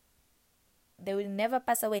pass. They will never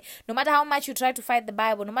pass away. No matter how much you try to fight the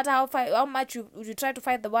Bible, no matter how much you try to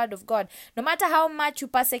fight the word of God, no matter how much you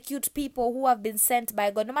persecute people who have been sent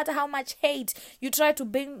by God, no matter how much hate you try to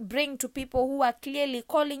bring to people who are clearly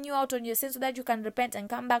calling you out on your sins so that you can repent and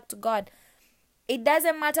come back to God, it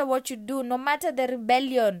doesn't matter what you do, no matter the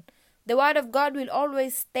rebellion, the word of God will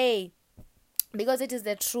always stay, because it is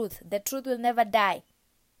the truth. The truth will never die.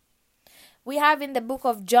 We have in the book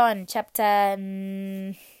of John, chapter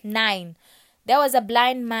 9, there was a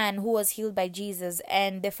blind man who was healed by Jesus,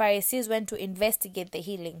 and the Pharisees went to investigate the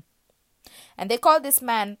healing. And they called this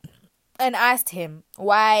man and asked him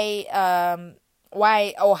why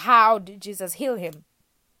or how did Jesus heal him?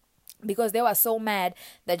 Because they were so mad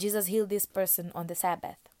that Jesus healed this person on the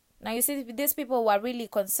Sabbath. Now you see, these people were really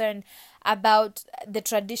concerned about the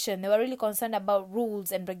tradition. They were really concerned about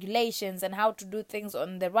rules and regulations and how to do things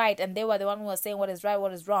on the right. And they were the one who was saying what is right,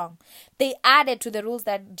 what is wrong. They added to the rules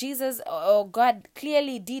that Jesus or God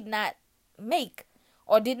clearly did not make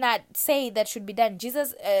or did not say that should be done.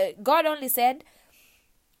 God only said,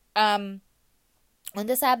 on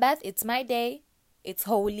the Sabbath, it's my day, it's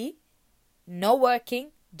holy, no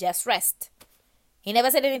working, just rest. He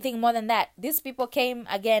never said anything more than that. These people came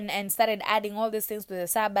again and started adding all these things to the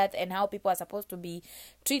Sabbath and how people are supposed to be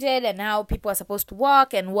treated and how people are supposed to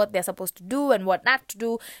walk and what they're supposed to do and what not to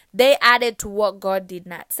do. They added to what God did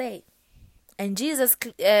not say. And Jesus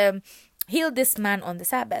healed this man on the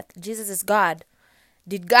Sabbath. Jesus is God.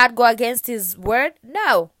 Did God go against his word?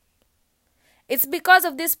 No. It's because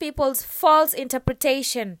of these people's false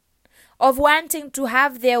interpretation of wanting to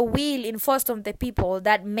have their will enforced on the people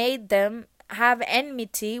that made them have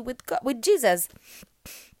enmity with Jesus.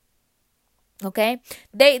 Okay,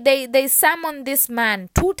 they summoned this man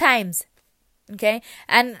 2 times. Okay,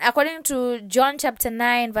 and according to John chapter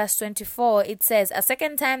 9 verse 24, it says, a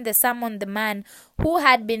second time they summoned the man who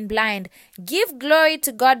had been blind. Give glory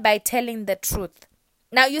to God by telling the truth.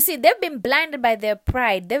 Now, you see, they've been blinded by their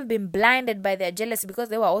pride. They've been blinded by their jealousy because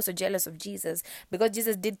they were also jealous of Jesus. Because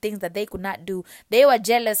Jesus did things that they could not do. They were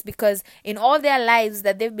jealous because in all their lives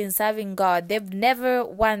that they've been serving God, they've never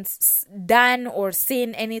once done or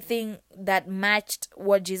seen anything that matched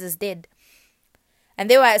what Jesus did. And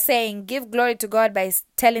they were saying, give glory to God by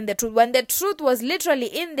telling the truth. When the truth was literally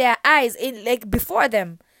in their eyes, before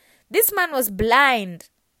them. This man was blind.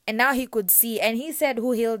 And now he could see. And he said,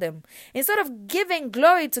 who healed him? Instead of giving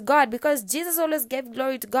glory to God, because Jesus always gave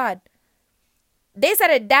glory to God, they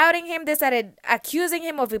started doubting him. They started accusing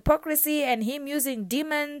him of hypocrisy and him using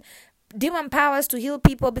demon demon powers to heal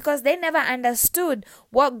people because they never understood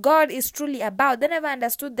what God is truly about. They never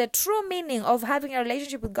understood the true meaning of having a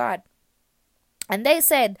relationship with God. And they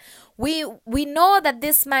said, we know that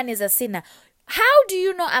this man is a sinner. How do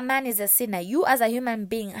you know a man is a sinner? You as a human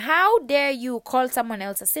being, how dare you call someone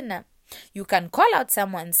else a sinner? You can call out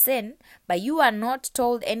someone's sin, but you are not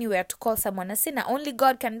told anywhere to call someone a sinner. Only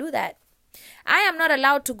God can do that. I am not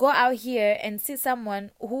allowed to go out here and see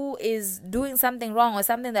someone who is doing something wrong or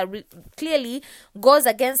something that clearly goes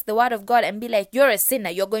against the word of God and be like, you're a sinner,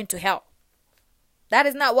 you're going to hell. That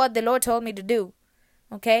is not what the Lord told me to do.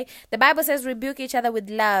 Okay? The Bible says rebuke each other with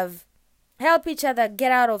love. Help each other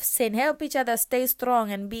get out of sin. Help each other stay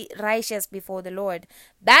strong and be righteous before the Lord.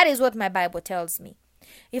 That is what my Bible tells me.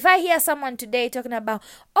 If I hear someone today talking about,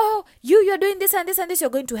 oh, you're doing this and this and this, you're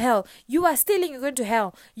going to hell. You are stealing, you're going to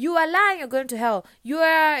hell. You are lying, you're going to hell.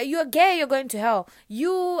 You're gay, you're going to hell.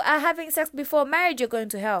 You are having sex before marriage, you're going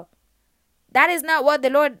to hell. That is not what the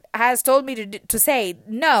Lord has told me to say.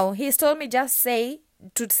 No, He's told me to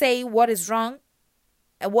say what is wrong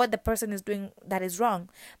and what the person is doing that is wrong,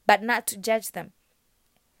 but not to judge them.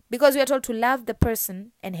 Because we are told to love the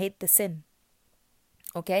person and hate the sin.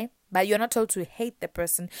 Okay? But you're not told to hate the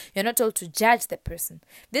person. You're not told to judge the person.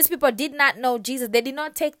 These people did not know Jesus. They did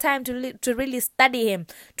not take time to really study Him,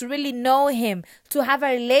 to really know Him, to have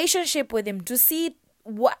a relationship with Him, to see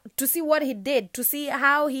what He did, to see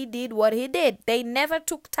how He did what He did. They never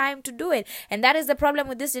took time to do it. And that is the problem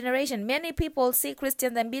with this generation. Many people see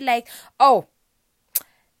Christians and be like, oh,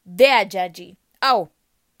 they are judgy. Oh,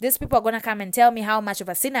 these people are going to come and tell me how much of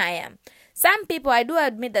a sinner I am. Some people, I do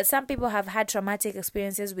admit that some people have had traumatic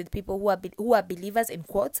experiences with people who are believers, in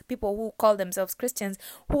quotes, people who call themselves Christians,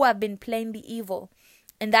 who have been plainly evil.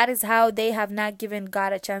 And that is how they have not given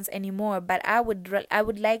God a chance anymore. But I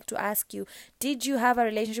would like to ask you, did you have a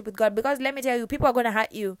relationship with God? Because let me tell you, people are going to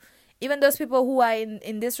hurt you. Even those people who are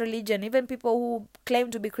in this religion, even people who claim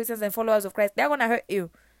to be Christians and followers of Christ, they're going to hurt you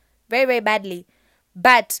very, very badly.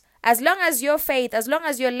 But as long as your faith, as long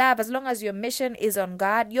as your love, as long as your mission is on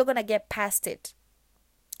God, you're going to get past it.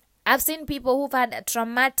 I've seen people who've had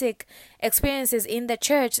traumatic experiences in the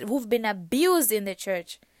church, who've been abused in the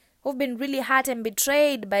church, who've been really hurt and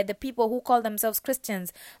betrayed by the people who call themselves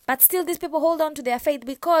Christians. But still these people hold on to their faith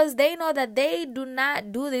because they know that they do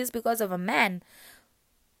not do this because of a man.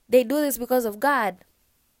 They do this because of God.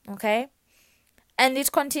 Okay? And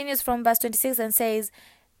it continues from verse 26 and says,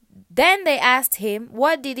 then they asked him,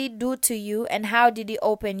 what did he do to you and how did he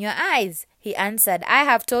open your eyes? He answered, I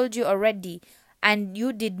have told you already and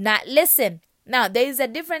you did not listen. Now, there is a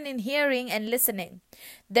difference in hearing and listening.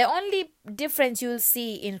 The only difference you'll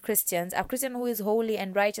see in Christians, a Christian who is holy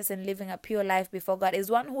and righteous and living a pure life before God,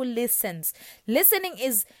 is one who listens. Listening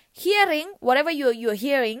is hearing whatever you're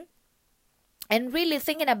hearing and really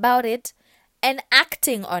thinking about it and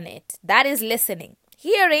acting on it. That is listening.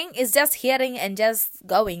 Hearing is just hearing and just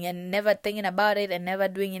going and never thinking about it and never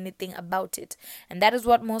doing anything about it. And that is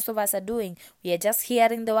what most of us are doing. We are just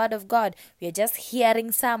hearing the word of God. We are just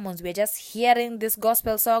hearing sermons. We are just hearing these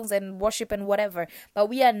gospel songs and worship and whatever. But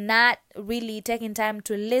we are not really taking time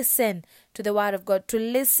to listen to the word of God, to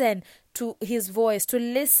listen to His voice, to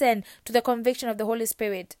listen to the conviction of the Holy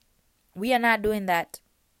Spirit. We are not doing that.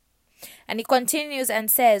 And he continues and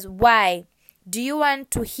says, why? Do you want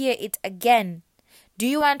to hear it again? Do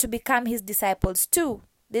you want to become His disciples too?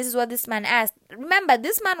 This is what this man asked. Remember,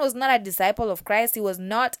 this man was not a disciple of Christ. He was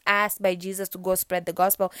not asked by Jesus to go spread the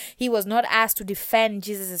gospel. He was not asked to defend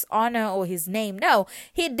Jesus' honor or His name. No,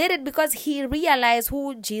 he did it because he realized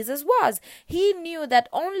who Jesus was. He knew that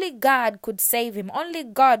only God could save him. Only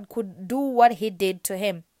God could do what He did to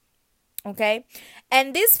him. Okay?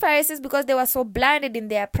 And these Pharisees, because they were so blinded in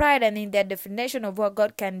their pride and in their definition of what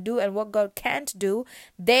God can do and what God can't do,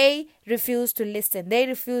 they refused to listen. They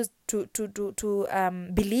refused to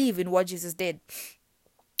believe in what Jesus did.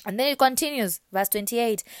 And then it continues, verse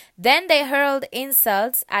 28. Then they hurled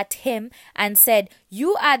insults at him and said,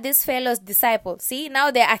 you are this fellow's disciple. See,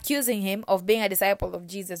 now they're accusing him of being a disciple of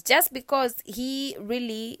Jesus just because he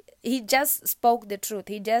just spoke the truth.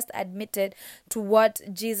 He just admitted to what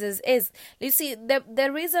Jesus is. You see,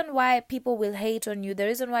 the reason why people will hate on you, the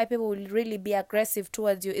reason why people will really be aggressive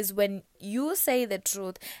towards you is when you say the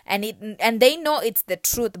truth and they know it's the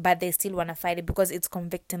truth, but they still want to fight it because it's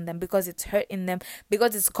convicting them, because it's hurting them,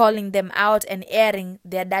 because it's calling them out and airing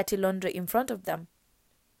their dirty laundry in front of them.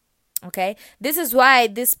 Okay, this is why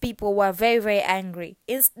these people were very, very angry.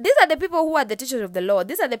 These are the people who are the teachers of the law.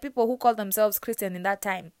 These are the people who call themselves Christian in that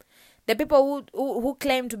time. The people who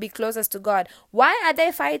claim to be closest to God. Why are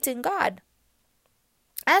they fighting God?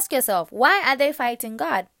 Ask yourself, why are they fighting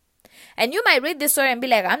God? And you might read this story and be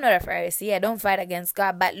like, I'm not a Pharisee. I don't fight against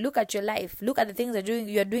God. But look at your life. Look at the things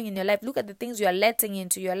you're doing in your life. Look at the things you are letting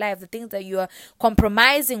into your life, the things that you are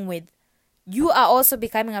compromising with. You are also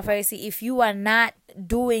becoming a Pharisee if you are not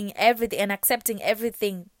doing everything and accepting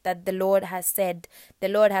everything that the Lord has said, the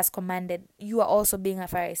Lord has commanded. You are also being a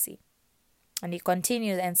Pharisee. And he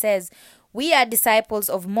continues and says, we are disciples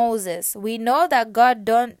of Moses. We know that God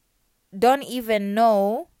don't even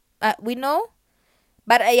know. We know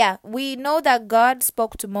that God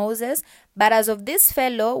spoke to Moses, but as of this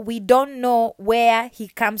fellow, we don't know where he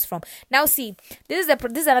comes from. Now, see, this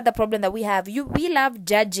is another problem that we have. We love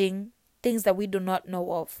judging things that we do not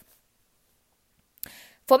know of.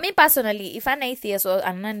 For me personally, if an atheist or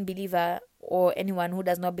an unbeliever or anyone who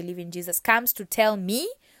does not believe in Jesus comes to tell me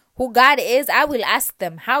who God is, I will ask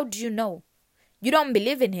them, how do you know? You don't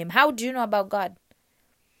believe in him. How do you know about God?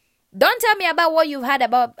 Don't tell me about what you've heard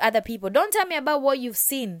about other people. Don't tell me about what you've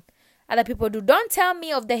seen other people do. Don't tell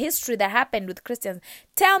me of the history that happened with Christians.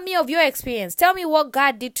 Tell me of your experience. Tell me what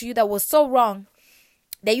God did to you that was so wrong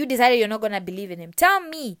that you decided you're not going to believe in him. Tell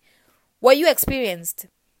me what you experienced.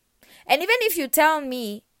 And even if you tell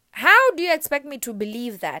me, how do you expect me to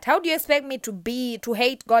believe that? How do you expect me to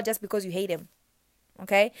hate God just because you hate him?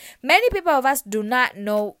 Okay? Many people of us do not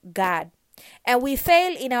know God. And we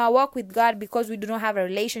fail in our walk with God because we do not have a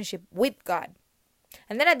relationship with God.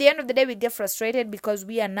 And then at the end of the day, we get frustrated because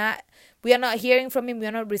we are not hearing from him. We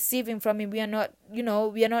are not receiving from him. We are not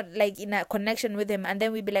like in a connection with him. And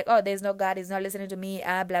then we be like, oh, there's no God. He's not listening to me.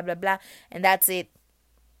 Blah, blah, blah. And that's it.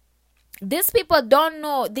 These people don't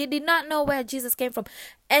know. They did not know where Jesus came from.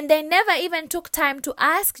 And they never even took time to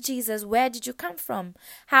ask Jesus, where did you come from?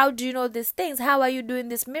 How do you know these things? How are you doing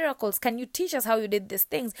these miracles? Can you teach us how you did these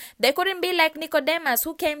things? They couldn't be like Nicodemus,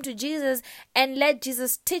 who came to Jesus and let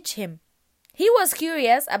Jesus teach him. He was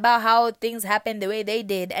curious about how things happened the way they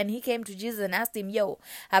did. And he came to Jesus and asked him, yo,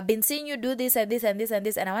 I've been seeing you do this and this and this and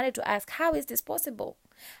this. And I wanted to ask, how is this possible?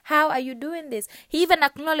 How are you doing this? He even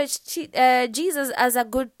acknowledged Jesus as a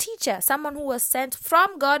good teacher, someone who was sent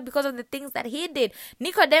from God because of the things that he did.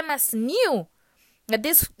 Nicodemus knew that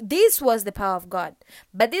this was the power of God.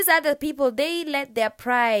 But these other people, they let their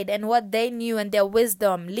pride and what they knew and their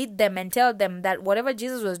wisdom lead them and tell them that whatever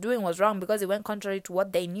Jesus was doing was wrong because it went contrary to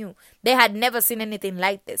what they knew. They had never seen anything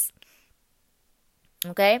like this.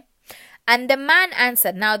 Okay? And the man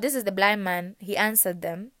answered. Now, this is the blind man. He answered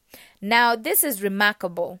them. Now, this is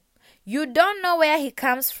remarkable. You don't know where he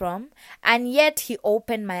comes from, and yet he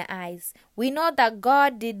opened my eyes. We know that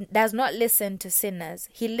God does not listen to sinners.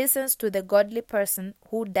 He listens to the godly person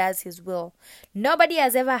who does his will. Nobody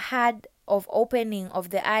has ever heard of opening of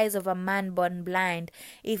the eyes of a man born blind.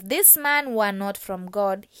 If this man were not from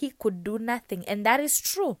God, he could do nothing. And that is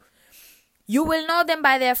true. You will know them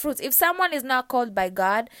by their fruits. If someone is not called by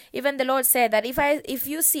God, even the Lord said that if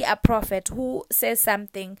you see a prophet who says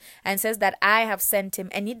something and says that I have sent him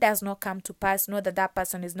and it does not come to pass, know that that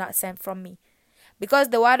person is not sent from me. Because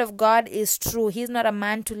the word of God is true. He's not a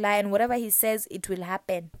man to lie, and whatever he says, it will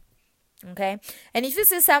happen. Okay? And if you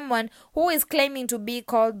see someone who is claiming to be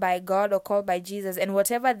called by God or called by Jesus, and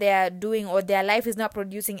whatever they are doing or their life is not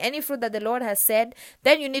producing any fruit that the Lord has said,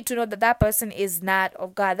 then you need to know that that person is not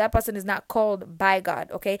of God. That person is not called by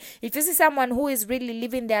God. Okay? If you see someone who is really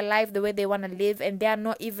living their life the way they want to live, and they are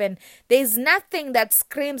not even, there is nothing that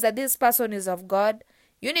screams that this person is of God,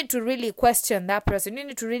 you need to really question that person. You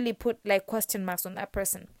need to really put like question marks on that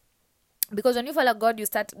person. Because when you follow God, you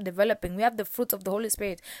start developing. We have the fruits of the Holy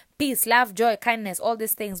Spirit. Peace, love, joy, kindness, all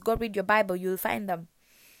these things. Go read your Bible. You'll find them.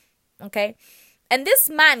 Okay? And this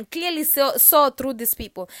man clearly saw through these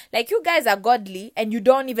people. Like, you guys are godly and you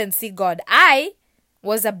don't even see God. I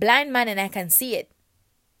was a blind man and I can see it.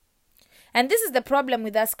 And this is the problem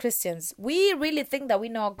with us Christians. We really think that we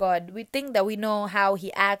know God. We think that we know how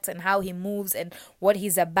he acts and how he moves and what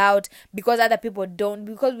he's about, because other people don't.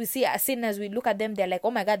 Because we see sinners, we look at them, they're like,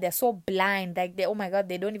 oh my God, they're so blind. Like, oh my God,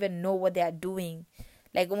 they don't even know what they are doing.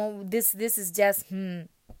 Like, oh, this is just, you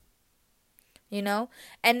know?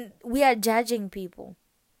 And we are judging people.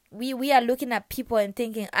 We are looking at people and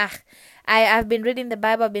thinking, I've been reading the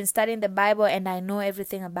Bible, I've been studying the Bible, and I know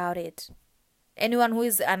everything about it. Anyone who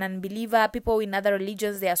is an unbeliever, people in other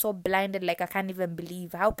religions, they are so blinded, like, I can't even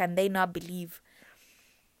believe. How can they not believe?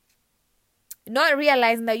 Not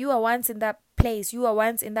realizing that you are once in that place. You are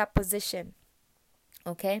once in that position.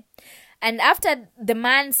 Okay? And after the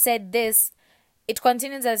man said this, it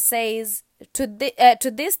continues and says, to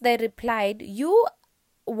this they replied, you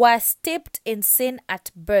were steeped in sin at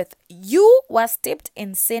birth. You were steeped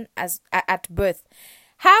in sin at birth.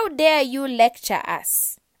 How dare you lecture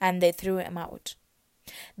us? And they threw him out.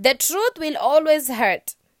 The truth will always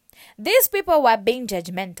hurt. These people were being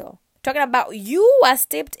judgmental. Talking about you were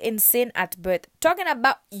steeped in sin at birth. Talking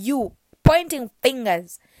about you. Pointing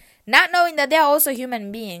fingers. Not knowing that they are also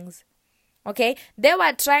human beings. Okay? They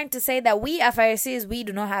were trying to say that we are Pharisees, we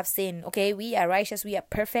do not have sin. Okay? We are righteous, we are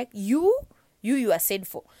perfect. You are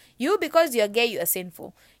sinful. You, because you're gay, you are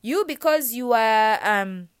sinful. You, because you are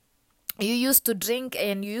you used to drink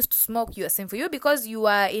and you used to smoke, you are sinful. You, because you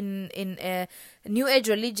are in a new age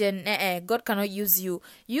religion, God cannot use you.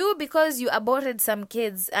 You, because you aborted some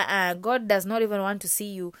kids, God does not even want to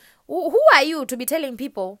see you. Who are you to be telling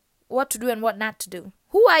people what to do and what not to do?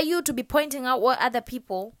 Who are you to be pointing out what other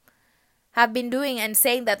people have been doing and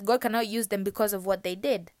saying that God cannot use them because of what they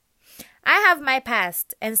did? I have my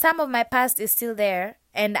past, and some of my past is still there,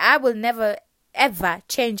 and I will never ever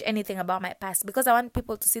change anything about my past, because I want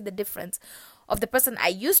people to see the difference of the person I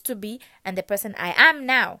used to be and the person I am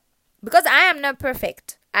now. Because I am not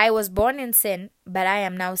perfect. I was born in sin, but I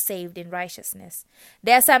am now saved in righteousness.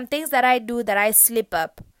 There are some things that I do that I slip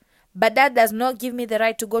up, but that does not give me the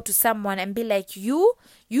right to go to someone and be like, you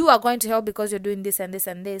are going to hell because you're doing this and this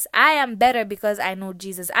and this. I am better because I know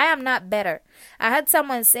Jesus. I am not better. I heard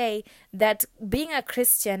someone say that being a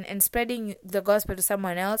Christian and spreading the gospel to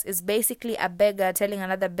someone else is basically a beggar telling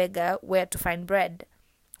another beggar where to find bread,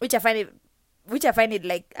 which I find it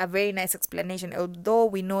like a very nice explanation, although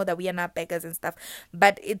we know that we are not beggars and stuff.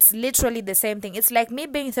 But it's literally the same thing. It's like me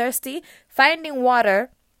being thirsty, finding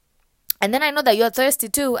water, and then I know that you're thirsty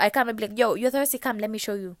too. I come and be like, yo, you're thirsty? Come, let me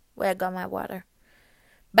show you where I got my water.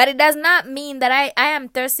 But it does not mean that I am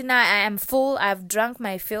thirsty now. I am full. I've drunk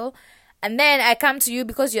my fill. And then I come to you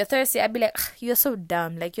because you're thirsty. I'd be like, you're so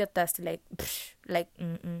dumb. Like, you're thirsty.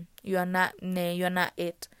 You're not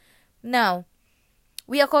it. No.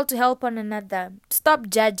 We are called to help one another. Stop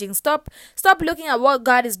judging. Stop looking at what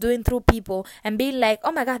God is doing through people and being like,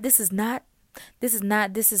 oh my God, this is not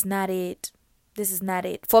it. This is not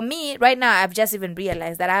it. For me, right now, I've just even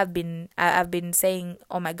realized that I've been saying,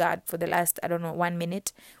 oh my God, for the last, 1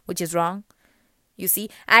 minute, which is wrong. You see,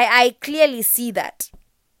 I clearly see that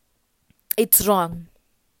it's wrong.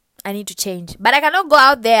 I need to change. But I cannot go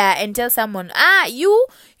out there and tell someone, you're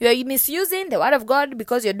misusing the word of God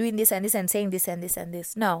because you're doing this and this and saying this and this and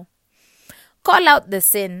this. No. Call out the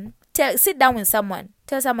sin. Sit down with someone.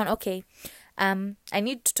 Tell someone, okay, I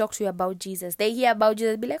need to talk to you about Jesus. They hear about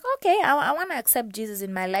Jesus, be like, okay, I want to accept Jesus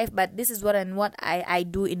in my life, but this is what I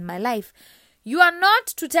do in my life. You are not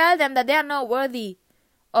to tell them that they are not worthy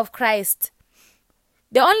of Christ.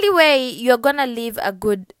 The only way you're going to live a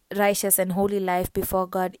good, righteous, and holy life before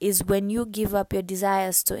God is when you give up your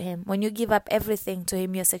desires to Him. When you give up everything to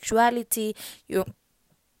Him, your sexuality,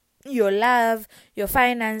 your love, your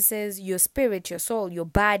finances, your spirit, your soul, your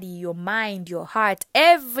body, your mind, your heart,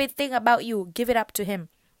 everything about you, give it up to Him.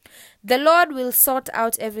 The Lord will sort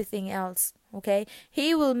out everything else, okay?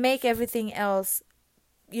 He will make everything else,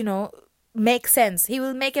 make sense. He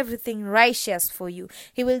will make everything righteous for you.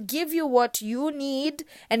 He will give you what you need,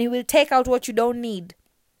 and He will take out what you don't need.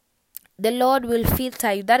 The Lord will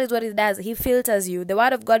filter you. That is what He does. He filters you. The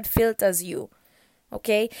Word of God filters you.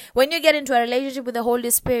 Okay, when you get into a relationship with the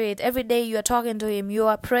Holy Spirit, every day you are talking to Him, you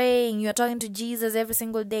are praying, you are talking to Jesus every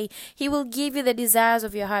single day. He will give you the desires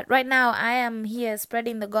of your heart. Right now, I am here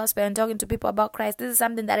spreading the gospel and talking to people about Christ. This is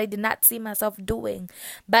something that I did not see myself doing.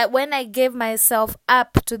 But when I gave myself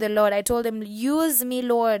up to the Lord, I told Him, use me,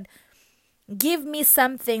 Lord. Give me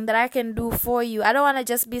something that I can do for you. I don't want to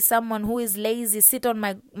just be someone who is lazy, sit on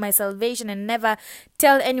my salvation and never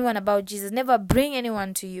tell anyone about Jesus, never bring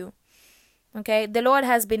anyone to you. Okay, the Lord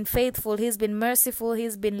has been faithful. He's been merciful.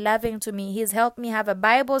 He's been loving to me. He's helped me have a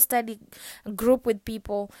Bible study group with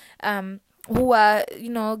people who are,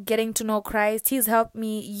 getting to know Christ. He's helped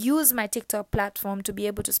me use my TikTok platform to be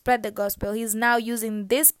able to spread the gospel. He's now using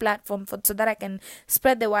this platform so that I can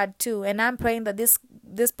spread the word too. And I'm praying that this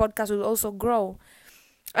podcast will also grow.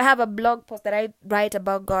 I have a blog post that I write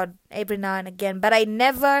about God every now and again, but I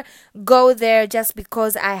never go there just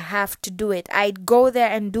because I have to do it. I go there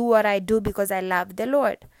and do what I do because I love the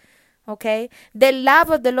Lord. Okay? The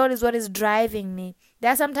love of the Lord is what is driving me. There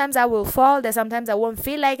are sometimes I will fall. There are sometimes I won't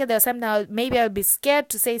feel like it. There are sometimes maybe I'll be scared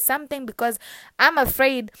to say something because I'm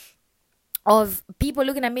afraid of people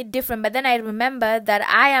looking at me different. But then I remember that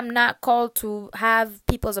I am not called to have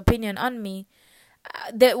people's opinion on me.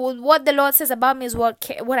 What the Lord says about me is what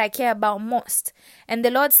I care about most. And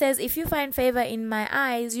the Lord says, if you find favor in my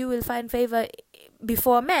eyes, you will find favor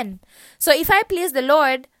before men. So if I please the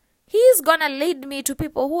Lord, He's gonna lead me to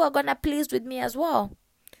people who are gonna please with me as well.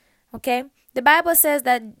 Okay? The Bible says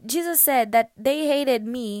that Jesus said that they hated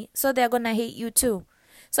me, so they're gonna hate you too.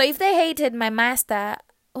 So if they hated my master,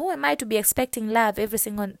 who am I to be expecting love every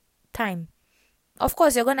single time. Of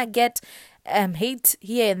course, you're gonna get hate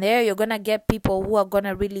here and there. You're gonna get people who are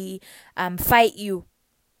gonna really fight you,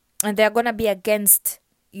 and they're gonna be against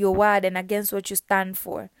your word and against what you stand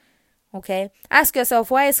for. Okay, ask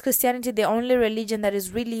yourself, why is Christianity the only religion that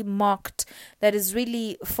is really mocked, that is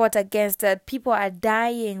really fought against, that people are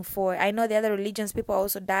dying for? I know the other religions people are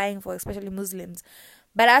also dying for, especially Muslims.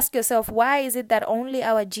 But ask yourself, why is it that only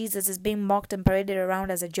our Jesus is being mocked and paraded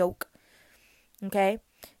around as a joke? Okay,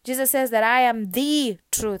 Jesus says that I am the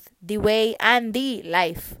truth, the way, and the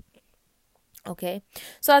life. Okay,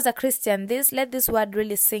 so as a Christian, let this word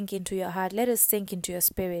really sink into your heart. Let it sink into your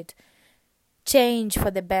spirit. Change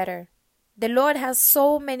for the better. The Lord has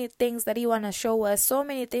so many things that He want to show us, so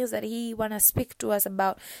many things that He want to speak to us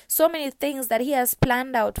about, so many things that He has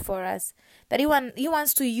planned out for us, that He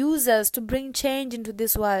wants to use us to bring change into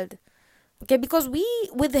this world. Okay, because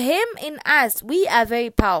with Him in us, we are very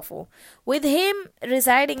powerful. With Him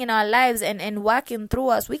residing in our lives and working through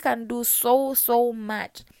us, we can do so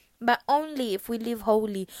much. But only if we live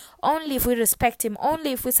holy, only if we respect Him,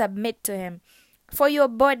 only if we submit to Him. For your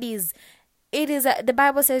bodies, the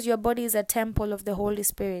Bible says your body is a temple of the Holy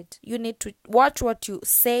Spirit. You need to watch what you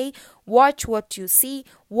say, watch what you see,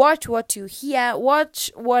 watch what you hear,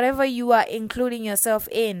 watch whatever you are including yourself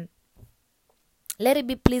in. Let it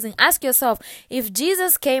be pleasing. Ask yourself, if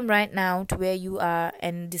Jesus came right now to where you are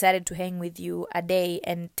and decided to hang with you a day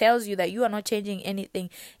and tells you that you are not changing anything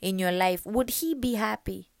in your life, would He be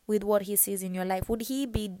happy with what He sees in your life? Would He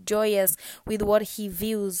be joyous with what He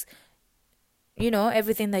views,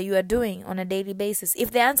 everything that you are doing on a daily basis?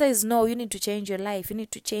 If the answer is no, you need to change your life. You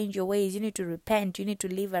need to change your ways. You need to repent. You need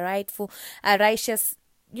to live a righteous,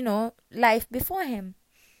 life before Him.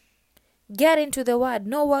 Get into the word.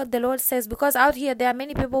 Know what the Lord says, because out here there are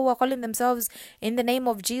many people who are calling themselves in the name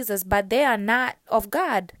of Jesus, but they are not of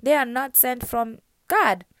God. They are not sent from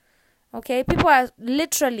God. Okay, people are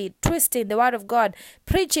literally twisting the word of God,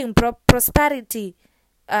 preaching prosperity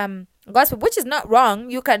gospel, which is not wrong.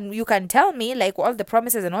 You can tell me like all the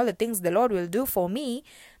promises and all the things the Lord will do for me,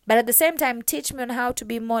 but at the same time teach me on how to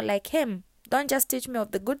be more like Him. Don't just teach me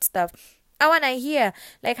of the good stuff. I want to hear,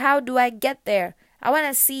 like, how do I get there? I want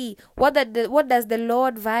to see what does the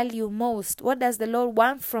Lord value most? What does the Lord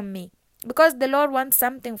want from me? Because the Lord wants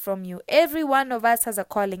something from you. Every one of us has a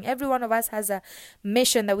calling. Every one of us has a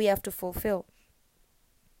mission that we have to fulfill.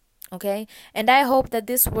 Okay? And I hope that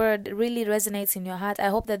this word really resonates in your heart. I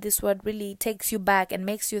hope that this word really takes you back and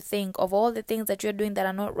makes you think of all the things that you're doing that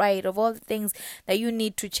are not right, of all the things that you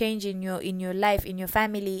need to change in your life, in your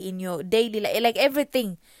family, in your daily life, like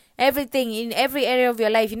everything in every area of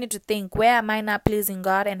your life. You need to think, where am I not pleasing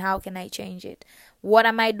God and how can I change it? What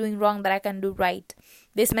am I doing wrong that I can do right?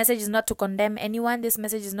 This message is not to condemn anyone. This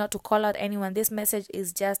message is not to call out anyone. This message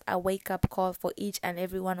is just a wake-up call for each and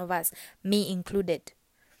every one of us, me included.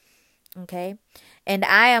 Okay? And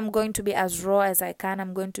I am going to be as raw as I can.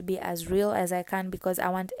 I'm going to be as real as I can, because I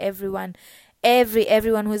want everyone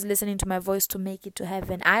who is listening to my voice to make it to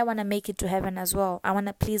heaven. I want to make it to heaven as well. I want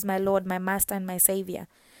to please my Lord, my Master, and my Savior.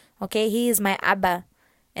 Okay? He is my Abba,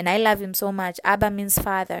 and I love Him so much. Abba means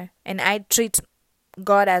Father, and I treat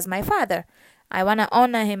God as my Father. I want to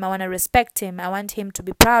honor Him. I want to respect Him. I want Him to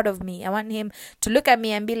be proud of me. I want Him to look at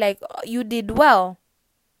me and be like, oh, you did well.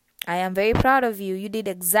 I am very proud of you. You did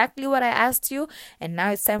exactly what I asked you, and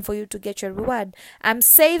now it's time for you to get your reward. I'm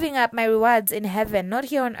saving up my rewards in heaven, not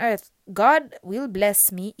here on earth. God will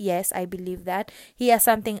bless me. Yes, I believe that. He has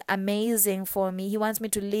something amazing for me. He wants me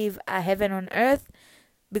to live a heaven on earth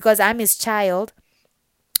because I'm His child.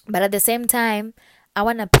 But at the same time, I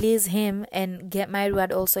want to please Him and get my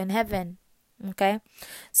reward also in heaven. Okay?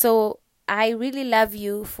 So I really love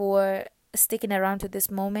you for sticking around to this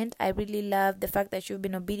moment. I really love the fact that you've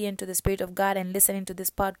been obedient to the Spirit of God and listening to this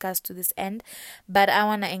podcast to this end. But I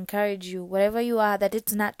want to encourage you, wherever you are, that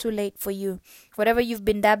it's not too late for you. Whatever you've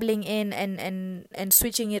been dabbling in and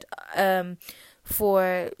switching it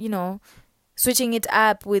for, switching it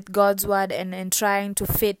up with God's word and trying to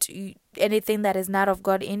fit anything that is not of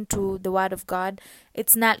God into the word of God,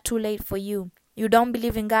 it's not too late for you. You don't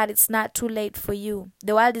believe in God, it's not too late for you.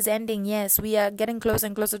 The world is ending, yes. We are getting closer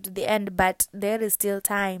and closer to the end, but there is still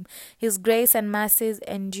time. His grace and mercies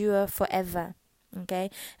endure forever. Okay?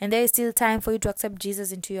 And there is still time for you to accept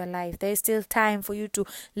Jesus into your life. There is still time for you to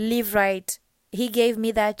live right. He gave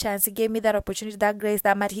me that chance. He gave me that opportunity, that grace,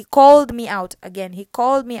 that might. He called me out again. He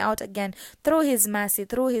called me out again through His mercy,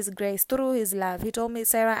 through His grace, through His love. He told me,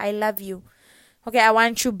 Sarah, I love you. Okay, I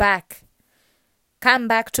want you back. Come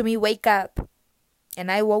back to me. Wake up. And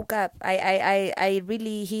I woke up. I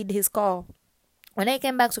really heed His call. When I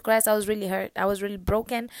came back to Christ, I was really hurt. I was really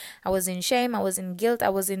broken. I was in shame. I was in guilt. I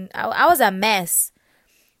was a mess.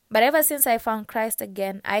 But ever since I found Christ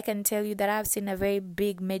again, I can tell you that I've seen a very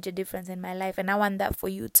big, major difference in my life. And I want that for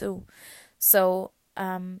you too. So,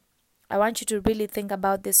 I want you to really think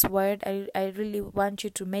about this word. I really want you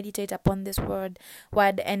to meditate upon this word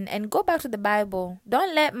and go back to the Bible.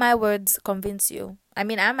 Don't let my words convince you. I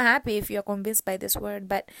mean, I'm happy if you're convinced by this word,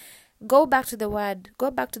 but go back to the word.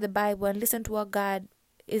 Go back to the Bible and listen to what God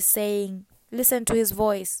is saying. Listen to his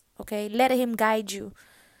voice, okay? Let him guide you.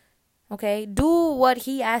 Okay, do what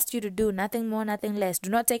he asked you to do, nothing more, nothing less. Do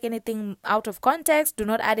not take anything out of context. Do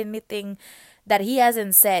not add anything that he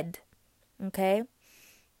hasn't said. Okay,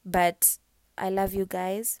 but I love you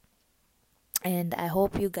guys, and I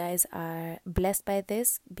hope you guys are blessed by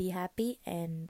this. Be happy, and